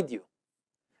inside you.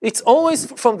 It's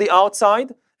always from the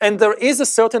outside, and there is a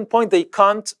certain point they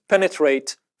can't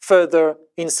penetrate further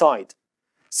inside.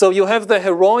 So you have the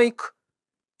heroic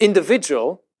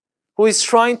individual who is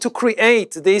trying to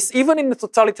create this, even in a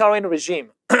totalitarian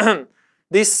regime,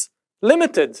 this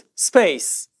limited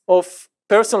space of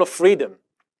personal freedom.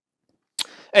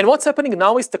 And what's happening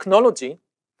now is technology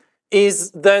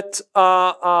is that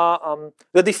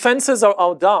the defenses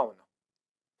are down.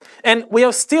 And we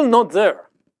are still not there.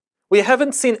 We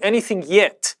haven't seen anything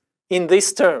yet in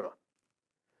this term.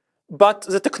 But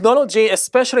the technology,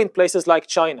 especially in places like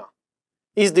China,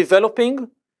 is developing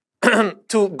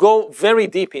to go very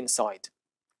deep inside.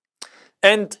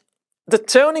 And the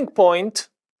turning point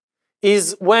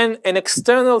is when an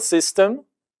external system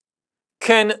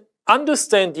can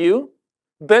understand you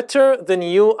better than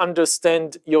you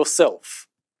understand yourself.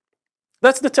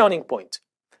 That's the turning point.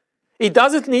 It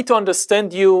doesn't need to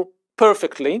understand you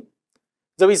perfectly.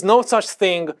 There is no such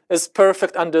thing as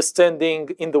perfect understanding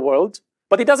in the world,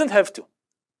 but it doesn't have to.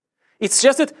 It's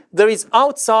just that there is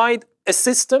outside a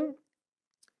system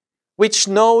which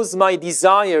knows my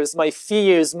desires, my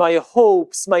fears, my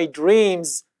hopes, my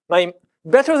dreams,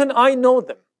 better than I know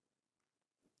them.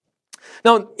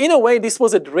 Now, in a way, this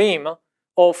was a dream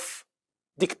of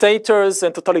dictators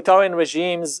and totalitarian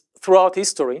regimes throughout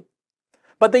history,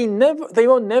 but they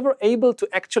were never able to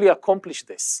actually accomplish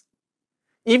this.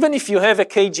 Even if you have a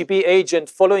KGB agent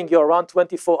following you around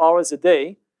 24 hours a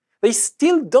day, they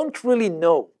still don't really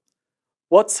know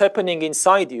what's happening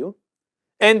inside you.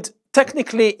 And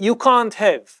technically, you can't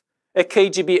have a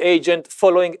KGB agent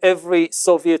following every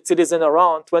Soviet citizen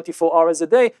around 24 hours a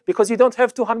day because you don't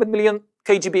have 200 million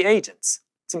KGB agents.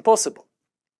 It's impossible.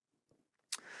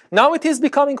 Now it is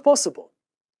becoming possible.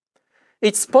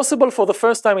 It's possible for the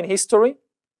first time in history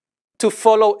to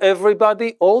follow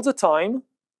everybody all the time.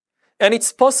 And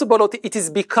it's possible, it is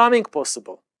becoming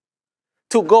possible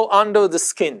to go under the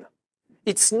skin.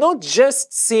 It's not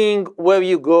just seeing where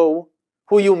you go,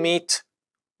 who you meet,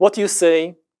 what you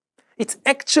say. It's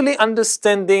actually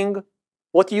understanding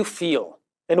what you feel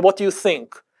and what you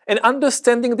think, and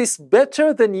understanding this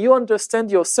better than you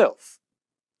understand yourself.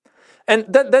 And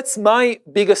that's my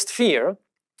biggest fear,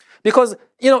 because,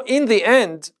 in the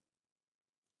end,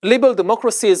 liberal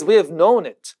democracy as we have known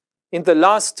it in the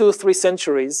last 2-3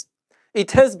 centuries,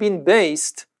 it has been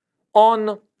based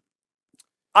on,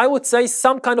 I would say,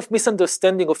 some kind of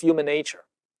misunderstanding of human nature.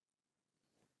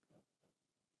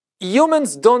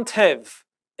 Humans don't have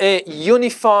a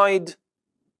unified,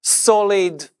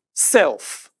 solid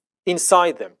self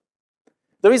inside them.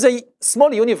 There is a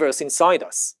small universe inside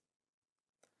us.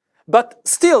 But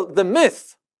still, the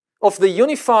myth of the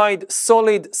unified,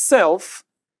 solid self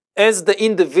as the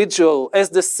individual, as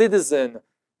the citizen,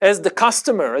 as the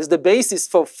customer, as the basis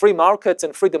for free markets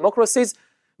and free democracies,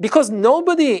 because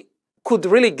nobody could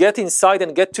really get inside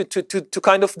and get to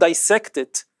kind of dissect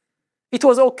it, it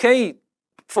was okay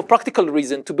for practical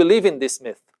reason to believe in this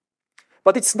myth.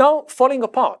 But it's now falling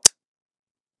apart.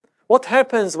 What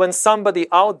happens when somebody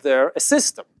out there, a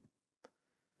system,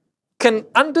 can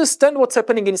understand what's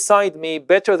happening inside me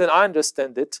better than I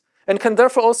understand it, and can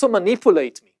therefore also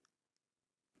manipulate me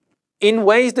in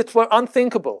ways that were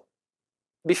unthinkable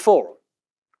before?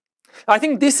 I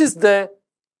think this is the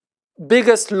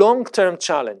biggest long-term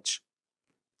challenge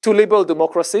to liberal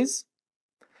democracies.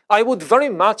 I would very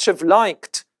much have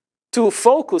liked to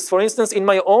focus, for instance, in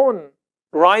my own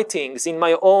writings, in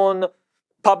my own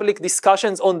public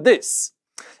discussions on this.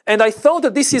 And I thought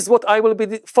that this is what I will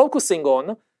be focusing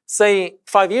on, say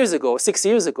 5 years ago, 6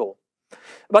 years ago.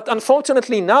 But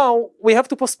unfortunately now we have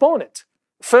to postpone it.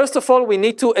 First of all, we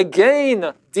need to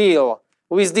again deal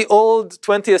with the old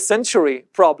 20th century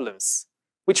problems,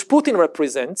 which Putin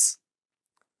represents,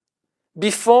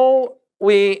 before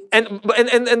we,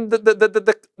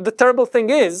 the terrible thing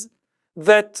is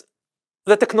that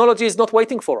the technology is not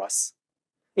waiting for us.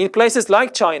 In places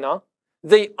like China,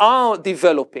 they are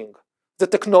developing the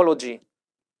technology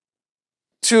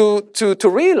to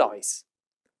realize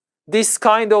this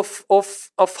kind of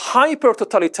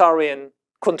hyper-totalitarian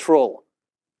control.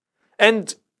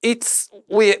 And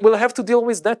we will have to deal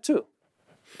with that too.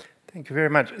 Thank you very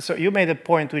much. So you made a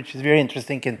point which is very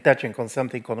interesting in touching on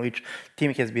something on which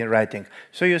Tim has been writing.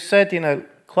 So you said in a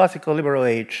classical liberal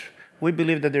age, we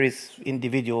believe that there is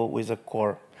individual with a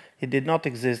core. It did not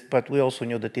exist, but we also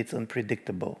knew that it's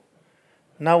unpredictable.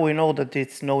 Now we know that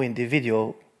it's no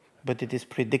individual, but it is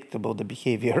predictable, the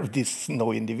behavior of this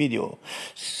no individual.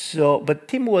 So, but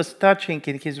Tim was touching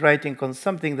in his writing on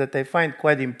something that I find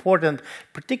quite important,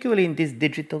 particularly in these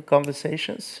digital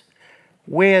conversations,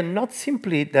 where not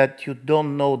simply that you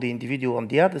don't know the individual on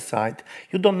the other side,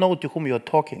 you don't know to whom you're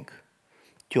talking,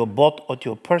 to a bot or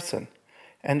to a person.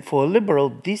 And for a liberal,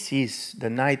 this is the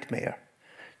nightmare,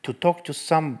 to talk to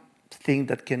something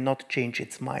that cannot change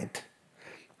its mind.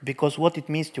 Because what it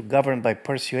means to govern by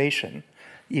persuasion,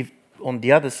 if on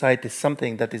the other side is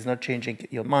something that is not changing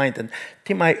your mind. And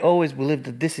Tim, I always believe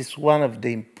that this is one of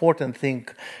the important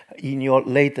things in your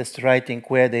latest writing,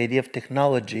 where the idea of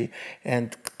technology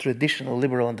and traditional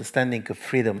liberal understanding of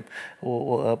freedom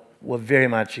were very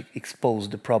much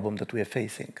exposed the problem that we are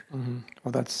facing. Mm-hmm.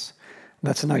 Well, that's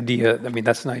an idea. I mean,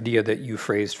 that's an idea that you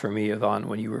phrased for me, Yuval,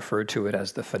 when you referred to it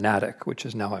as the fanatic, which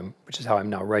is how I'm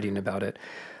now writing about it.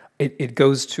 It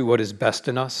goes to what is best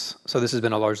in us. So this has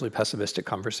been a largely pessimistic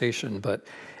conversation, but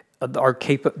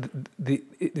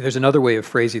there's another way of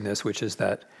phrasing this, which is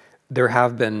that there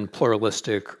have been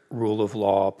pluralistic, rule of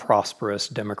law, prosperous,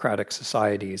 democratic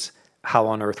societies. How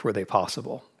on earth were they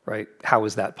possible, right? How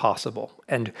is that possible?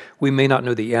 And we may not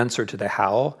know the answer to the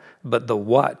how, but the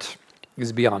what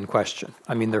is beyond question.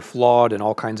 I mean, they're flawed in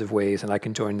all kinds of ways, and I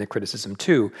can join the criticism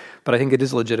too, but I think it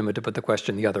is legitimate to put the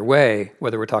question the other way,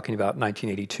 whether we're talking about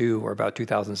 1982 or about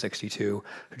 2062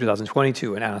 or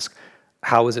 2022, and ask,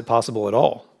 how is it possible at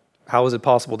all? How is it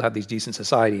possible to have these decent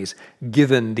societies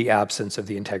given the absence of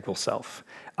the integral self?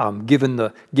 Given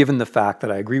the fact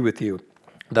that I agree with you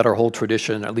that our whole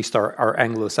tradition, at least our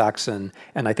Anglo-Saxon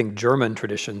and I think German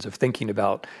traditions of thinking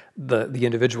about the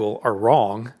individual are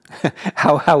wrong.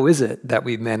 How is it that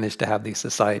we've managed to have these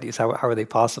societies? How are they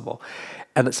possible?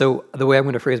 And so the way I'm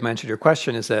going to phrase my answer to your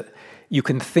question is that you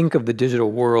can think of the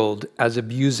digital world as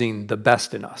abusing the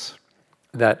best in us.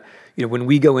 That when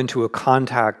we go into a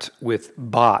contact with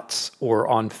bots or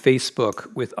on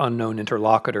Facebook with unknown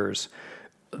interlocutors,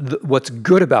 what's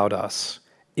good about us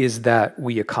is that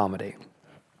we accommodate.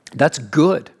 That's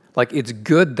good. Like, it's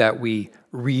good that we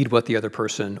read what the other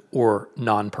person or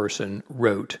non-person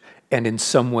wrote and in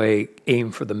some way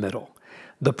aim for the middle.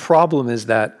 The problem is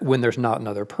that when there's not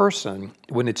another person,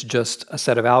 when it's just a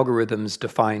set of algorithms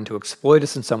defined to exploit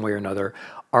us in some way or another,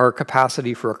 our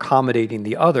capacity for accommodating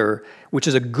the other, which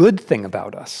is a good thing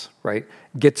about us, right,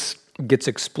 gets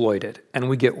exploited, and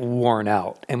we get worn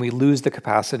out, and we lose the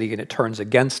capacity, and it turns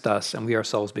against us, and we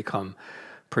ourselves become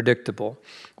predictable,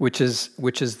 which is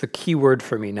the key word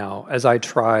for me now, as I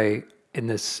try in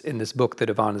this book that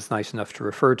Ivan is nice enough to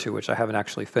refer to, which I haven't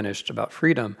actually finished, about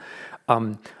freedom.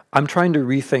 I'm trying to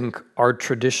rethink our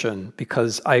tradition,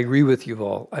 because I agree with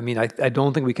Yuval. I mean, I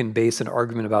don't think we can base an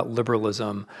argument about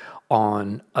liberalism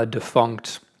on a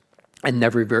defunct and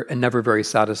never very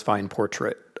satisfying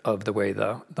portrait of the way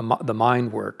the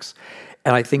mind works.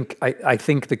 And I think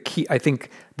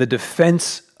the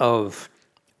defense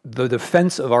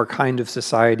of our kind of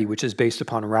society, which is based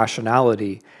upon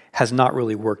rationality, has not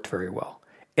really worked very well.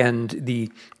 And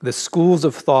the schools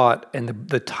of thought and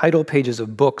the title pages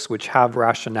of books which have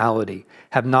rationality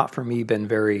have not, for me, been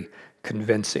very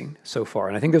convincing so far.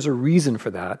 And I think there's a reason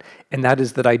for that, and that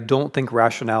is that I don't think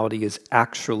rationality is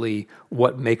actually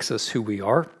what makes us who we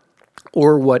are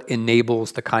or what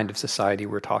enables the kind of society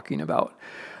we're talking about.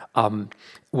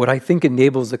 What I think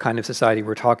enables the kind of society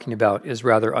we're talking about is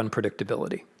rather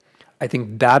unpredictability. I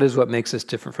think that is what makes us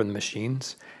different from the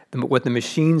machines. What the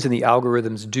machines and the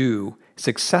algorithms do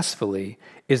successfully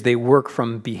is they work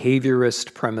from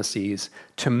behaviorist premises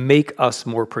to make us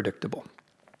more predictable,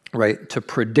 right? To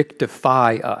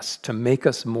predictify us, to make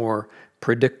us more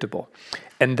predictable.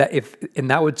 And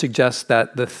that would suggest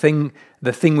that the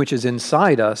thing which is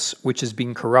inside us, which is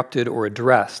being corrupted or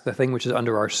addressed, the thing which is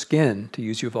under our skin, to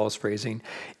use Yuval's phrasing,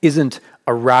 isn't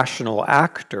a rational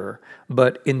actor,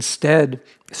 but instead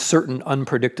certain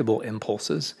unpredictable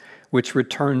impulses, which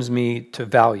returns me to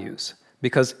values.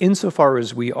 Because insofar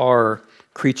as we are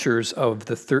creatures of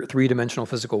the three-dimensional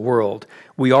physical world,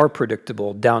 we are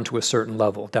predictable down to a certain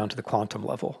level, down to the quantum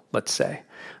level, let's say.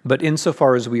 But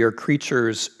insofar as we are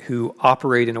creatures who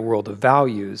operate in a world of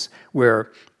values,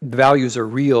 where the values are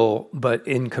real but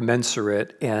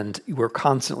incommensurate, and we're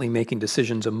constantly making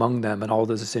decisions among them, and all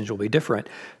those decisions will be different,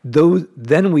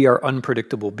 then we are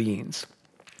unpredictable beings.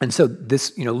 And so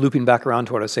this, looping back around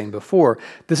to what I was saying before,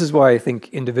 this is why I think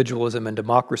individualism and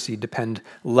democracy depend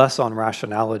less on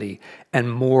rationality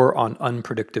and more on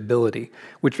unpredictability,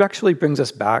 which actually brings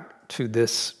us back to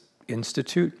this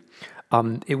institute.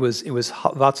 It was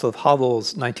Václav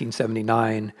Havel's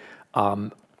 1979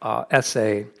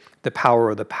 essay, The Power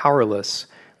of the Powerless,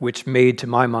 which made, to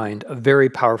my mind, a very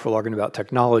powerful argument about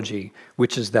technology,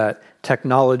 which is that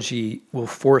technology will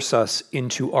force us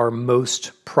into our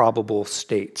most probable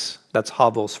states. That's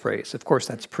Havel's phrase. Of course,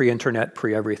 that's pre-internet,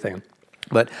 pre-everything.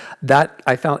 But that,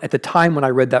 I found, at the time when I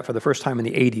read that for the first time in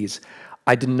the 80s,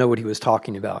 I didn't know what he was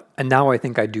talking about. And now I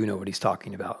think I do know what he's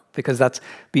talking about, because that's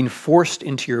being forced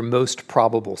into your most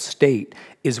probable state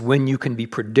is when you can be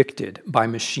predicted by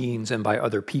machines and by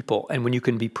other people. And when you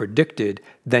can be predicted,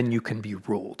 then you can be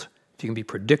ruled. If you can be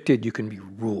predicted, you can be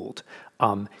ruled.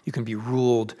 You can be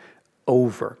ruled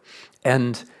over.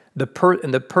 And the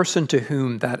person to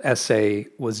whom that essay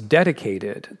was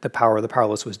dedicated, The Power of the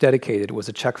Powerless was dedicated, was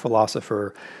a Czech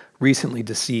philosopher recently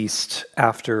deceased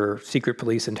after secret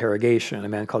police interrogation, a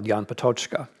man called Jan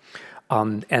Patočka.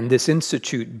 And this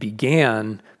institute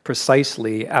began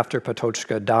precisely after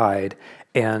Patočka died,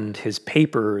 and his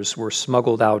papers were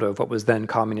smuggled out of what was then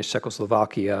communist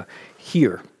Czechoslovakia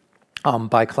here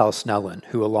by Klaus Snellen,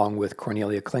 who along with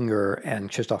Cornelia Klinger and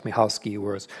Krzysztof Michalski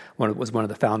was one of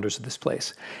the founders of this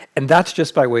place. And that's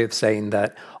just by way of saying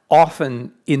that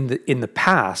often in the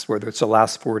past, whether it's the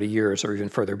last 40 years or even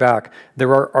further back, there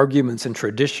are arguments and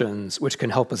traditions which can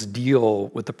help us deal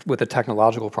with the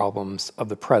technological problems of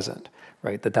the present,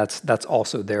 right? That's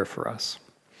also there for us.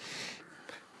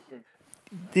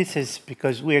 This is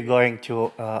because we're going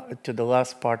to the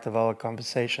last part of our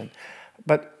conversation.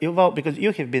 But Yuval, because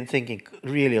you have been thinking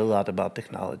really a lot about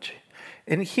technology.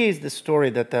 And here's the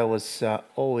story that I was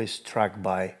always struck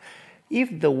by.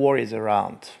 If the war is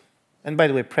around, and by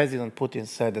the way, President Putin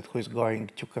said that who's going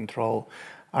to control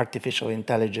artificial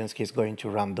intelligence, he's going to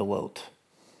run the world.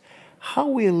 How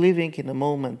we're living in a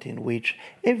moment in which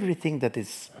everything that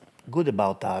is good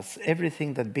about us,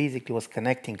 everything that basically was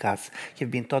connecting us, have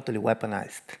been totally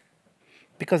weaponized.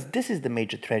 Because this is the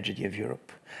major tragedy of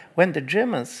Europe. When the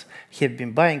Germans have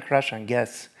been buying Russian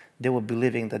gas, they were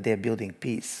believing that they're building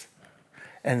peace.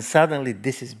 And suddenly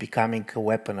this is becoming a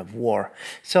weapon of war.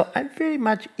 So I'm very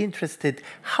much interested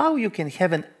how you can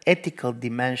have an ethical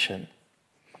dimension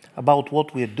about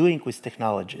what we're doing with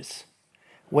technologies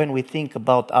when we think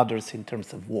about others in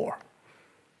terms of war.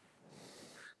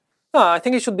 I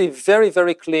think it should be very,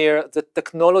 very clear that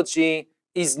technology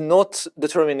is not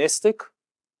deterministic.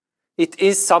 It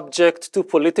is subject to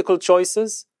political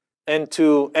choices and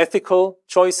to ethical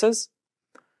choices.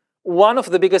 One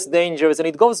of the biggest dangers, and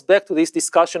it goes back to this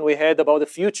discussion we had about the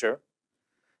future,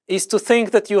 is to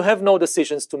think that you have no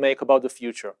decisions to make about the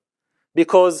future.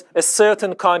 Because a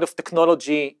certain kind of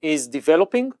technology is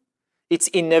developing, it's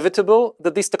inevitable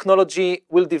that this technology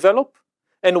will develop,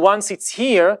 and once it's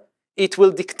here, it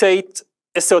will dictate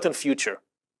a certain future.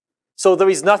 So there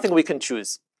is nothing we can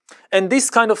choose. And this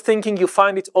kind of thinking, you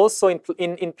find it also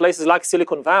in places like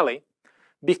Silicon Valley,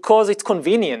 because it's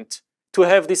convenient to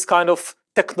have this kind of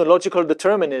technological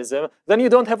determinism, then you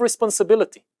don't have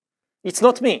responsibility. It's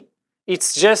not me.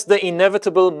 It's just the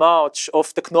inevitable march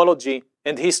of technology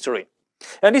and history.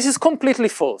 And this is completely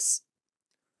false.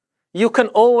 You can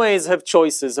always have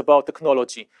choices about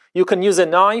technology. You can use a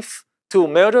knife to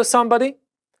murder somebody,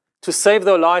 to save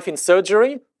their life in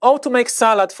surgery or to make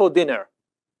salad for dinner.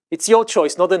 It's your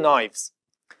choice, not the knives.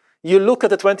 You look at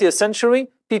the 20th century,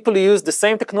 people use the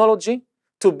same technology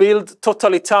to build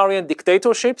totalitarian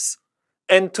dictatorships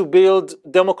and to build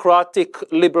democratic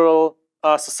liberal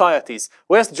societies.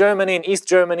 West Germany and East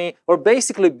Germany were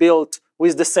basically built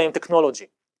with the same technology.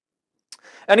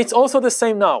 And it's also the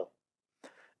same now.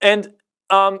 And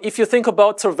if you think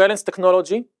about surveillance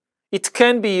technology, it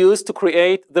can be used to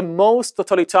create the most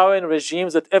totalitarian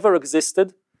regimes that ever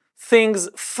existed, things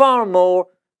far more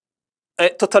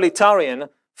totalitarian,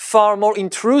 far more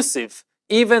intrusive,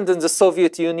 even than the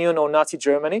Soviet Union or Nazi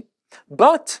Germany.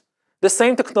 But the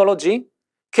same technology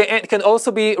can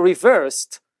also be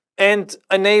reversed and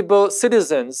enable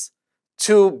citizens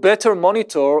to better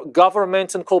monitor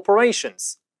governments and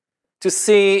corporations, to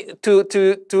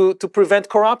prevent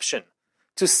corruption,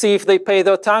 to see if they pay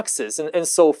their taxes and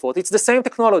so forth. It's the same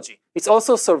technology. It's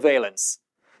also surveillance.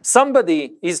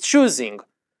 Somebody is choosing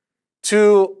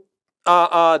to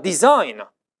design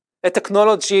a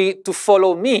technology to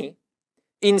follow me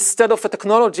instead of a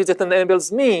technology that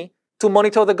enables me to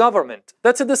monitor the government.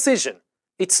 That's a decision.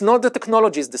 It's not the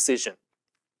technology's decision.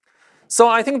 So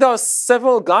I think there are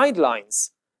several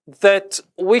guidelines that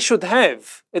we should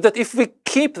have, that if we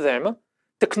keep them,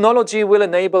 technology will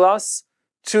enable us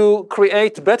to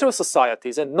create better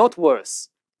societies and not worse.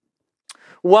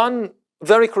 One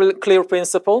very clear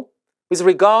principle with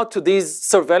regard to these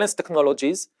surveillance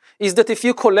technologies is that if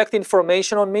you collect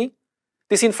information on me,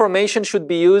 this information should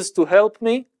be used to help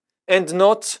me and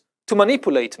not to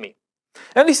manipulate me.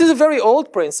 And this is a very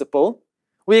old principle.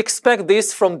 We expect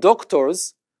this from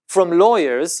doctors, from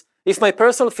lawyers. If my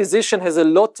personal physician has a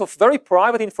lot of very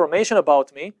private information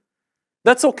about me,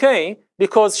 that's okay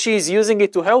because she's using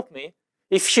it to help me.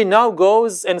 If she now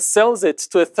goes and sells it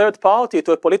to a third party,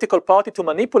 to a political party to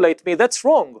manipulate me, that's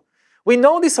wrong. We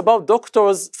know this about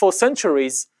doctors for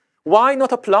centuries. Why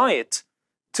not apply it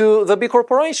to the big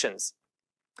corporations?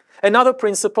 Another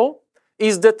principle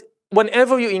is that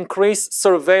whenever you increase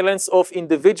surveillance of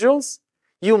individuals,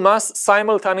 you must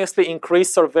simultaneously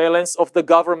increase surveillance of the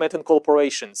government and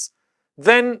corporations.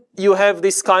 Then you have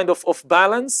this kind of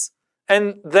balance,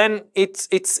 and then it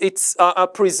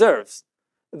preserves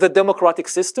the democratic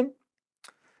system.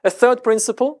 A third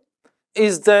principle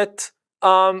is that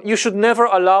you should never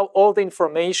allow all the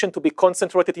information to be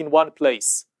concentrated in one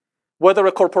place. Whether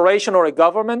a corporation or a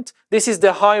government, this is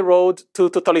the high road to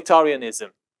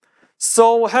totalitarianism.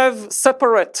 So have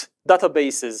separate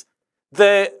databases.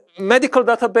 The medical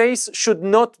database should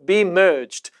not be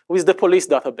merged with the police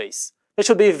database. It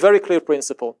should be a very clear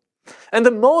principle. And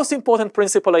the most important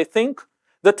principle, I think,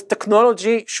 that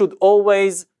technology should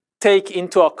always take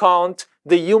into account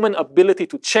the human ability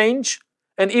to change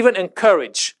and even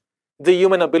encourage the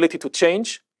human ability to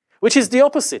change, which is the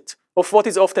opposite of what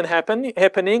is often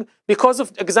happening because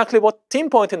of exactly what Tim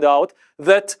pointed out,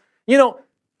 that,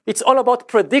 it's all about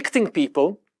predicting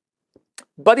people,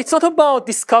 but it's not about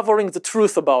discovering the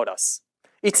truth about us.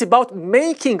 It's about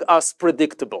making us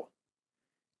predictable.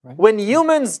 Right. When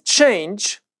humans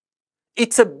change,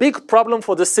 it's a big problem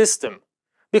for the system.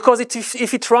 Because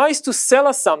if it tries to sell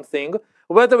us something,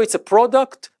 whether it's a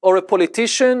product or a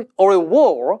politician or a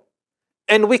war,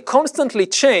 and we constantly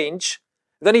change,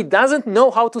 then it doesn't know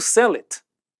how to sell it.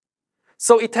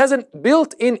 So it has a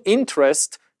built-in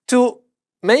interest to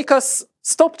make us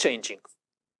stop changing.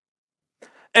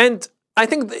 And I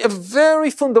think a very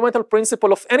fundamental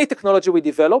principle of any technology we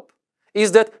develop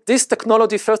is that this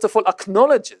technology, first of all,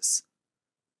 acknowledges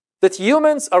that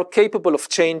humans are capable of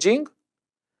changing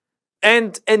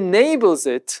and enables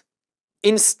it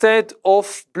instead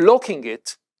of blocking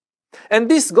it. And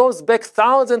this goes back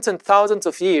thousands and thousands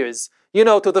of years,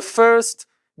 to the first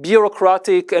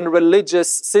bureaucratic and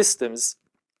religious systems,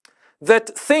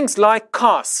 that things like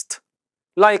caste,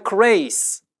 like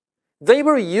race, they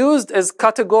were used as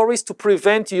categories to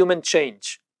prevent human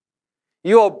change.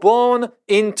 You are born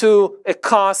into a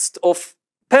caste of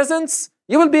peasants,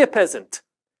 you will be a peasant.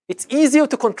 It's easier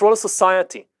to control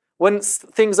society when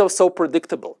things are so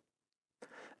predictable.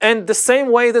 And the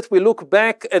same way that we look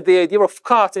back at the idea of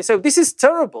caste and say, this is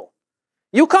terrible.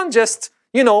 You can't just,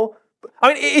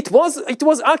 it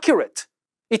was accurate.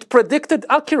 It predicted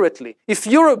accurately. If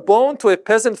you were born to a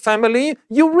peasant family,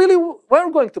 you really were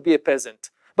going to be a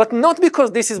peasant. But not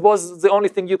because this was the only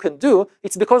thing you can do,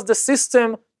 it's because the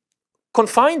system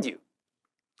confined you.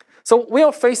 So we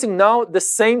are facing now the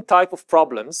same type of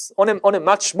problems on a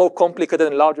much more complicated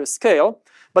and larger scale,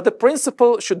 but the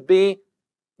principle should be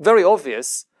very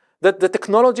obvious, that the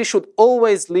technology should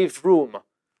always leave room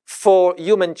for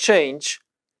human change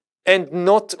and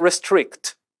not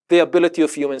restrict the ability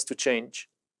of humans to change.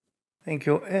 Thank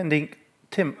you. Ending,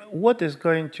 Tim, what is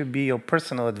going to be your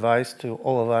personal advice to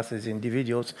all of us as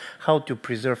individuals, how to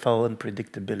preserve our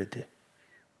unpredictability?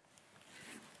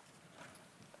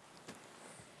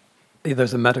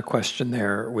 There's a meta question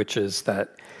there, which is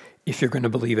that if you're going to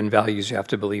believe in values, you have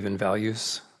to believe in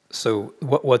values. So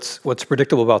what's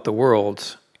predictable about the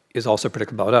world is also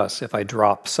predictable about us. If I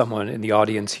drop someone in the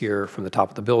audience here from the top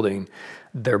of the building,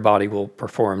 their body will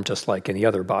perform just like any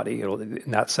other body.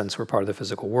 In that sense, we're part of the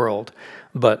physical world.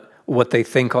 But what they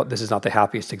think, this is not the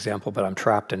happiest example, but I'm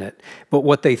trapped in it. But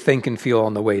what they think and feel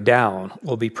on the way down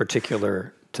will be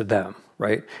particular to them,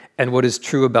 right? And what is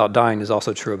true about dying is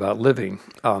also true about living,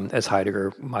 as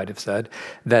Heidegger might have said,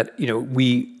 that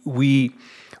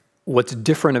what's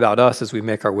different about us as we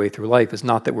make our way through life is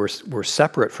not that we're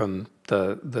separate from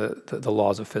the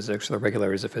laws of physics or the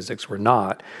regularities of physics. We're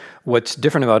not. What's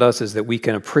different about us is that we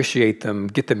can appreciate them,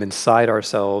 get them inside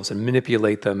ourselves, and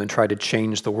manipulate them and try to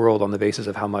change the world on the basis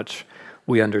of how much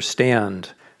we understand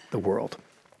the world.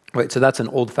 Right. So that's an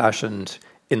old-fashioned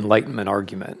Enlightenment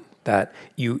argument, that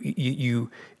you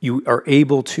are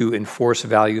able to enforce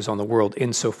values on the world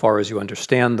insofar as you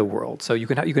understand the world. So you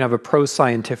can have a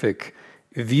pro-scientific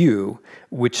view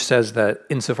which says that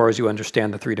insofar as you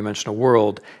understand the three-dimensional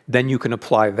world, then you can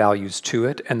apply values to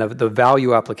it, and the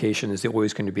value application is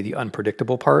always going to be the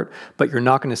unpredictable part, but you're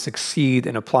not going to succeed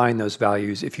in applying those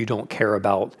values if you don't care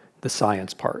about the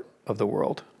science part of the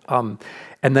world. And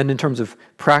then in terms of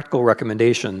practical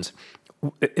recommendations,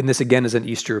 and this again is an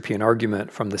East European argument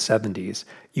from the 70s,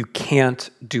 you can't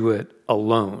do it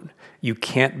alone. You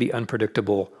can't be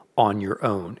unpredictable on your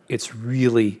own. It's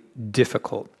really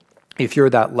difficult. If you're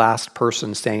that last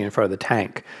person standing in front of the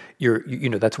tank,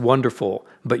 that's wonderful,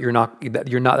 but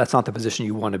that's not the position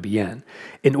you want to be in.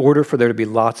 In order for there to be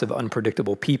lots of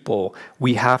unpredictable people,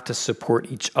 we have to support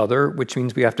each other, which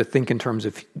means we have to think in terms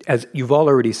of, as Yuval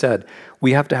already said,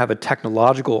 we have to have a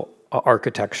technological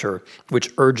architecture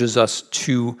which urges us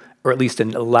to, or at least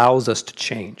allows us to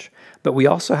change. But we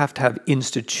also have to have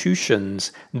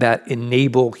institutions that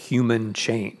enable human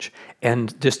change.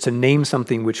 And just to name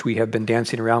something which we have been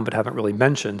dancing around but haven't really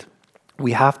mentioned,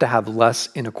 we have to have less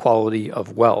inequality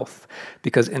of wealth,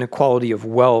 because inequality of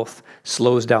wealth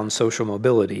slows down social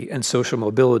mobility, and social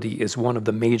mobility is one of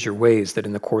the major ways that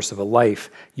in the course of a life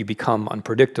you become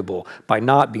unpredictable by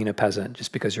not being a peasant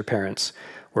just because your parents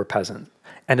were peasant.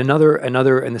 And another,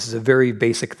 and this is a very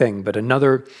basic thing, but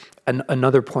another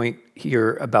point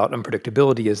here about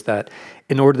unpredictability is that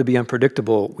in order to be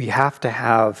unpredictable, we have to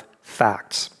have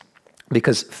facts,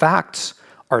 because facts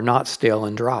are not stale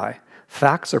and dry.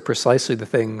 Facts are precisely the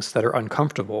things that are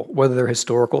uncomfortable, whether they're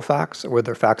historical facts or whether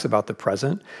they're facts about the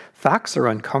present. Facts are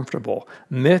uncomfortable.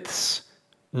 Myths,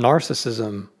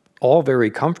 narcissism, all very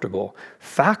comfortable.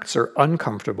 Facts are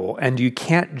uncomfortable, and you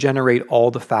can't generate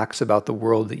all the facts about the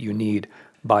world that you need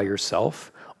by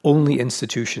yourself. Only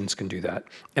institutions can do that.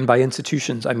 And by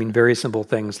institutions, I mean very simple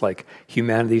things like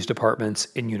humanities departments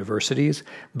in universities,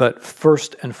 but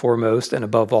first and foremost, and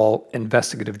above all,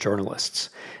 investigative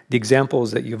journalists. The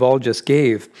examples that Yuval just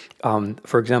gave,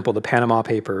 for example, the Panama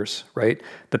Papers, right?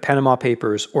 The Panama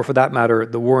Papers, or for that matter,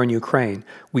 the war in Ukraine.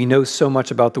 We know so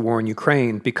much about the war in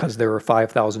Ukraine because there are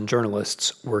 5,000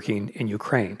 journalists working in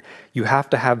Ukraine. You have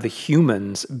to have the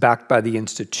humans backed by the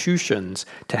institutions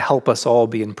to help us all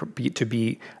be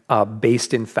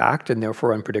based in fact and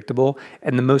therefore unpredictable.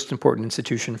 And the most important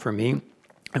institution for me,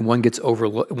 and one that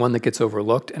gets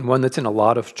overlooked, and one that's in a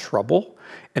lot of trouble,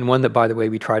 and one that, by the way,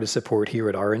 we try to support here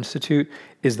at our institute,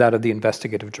 is that of the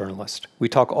investigative journalist. We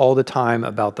talk all the time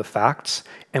about the facts,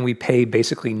 and we pay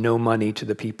basically no money to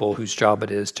the people whose job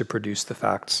it is to produce the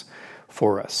facts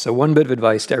for us. So one bit of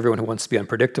advice to everyone who wants to be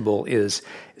unpredictable is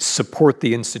support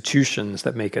the institutions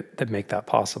that make that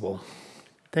possible.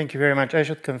 Thank you very much. I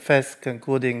should confess,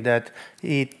 concluding that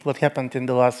what happened in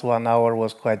the last 1 hour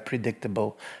was quite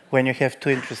predictable. When you have two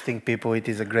interesting people, it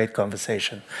is a great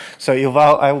conversation. So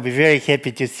Yuval, I will be very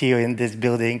happy to see you in this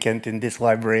building and in this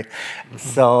library.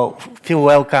 So feel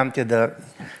welcome to the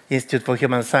Institute for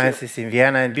Human Sciences in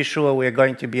Vienna, and be sure we are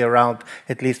going to be around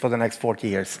at least for the next 40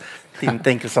 years. Tim,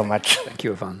 thank you so much. Thank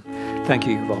you, Ivan. Thank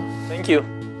you, Yuval. Thank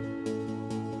you.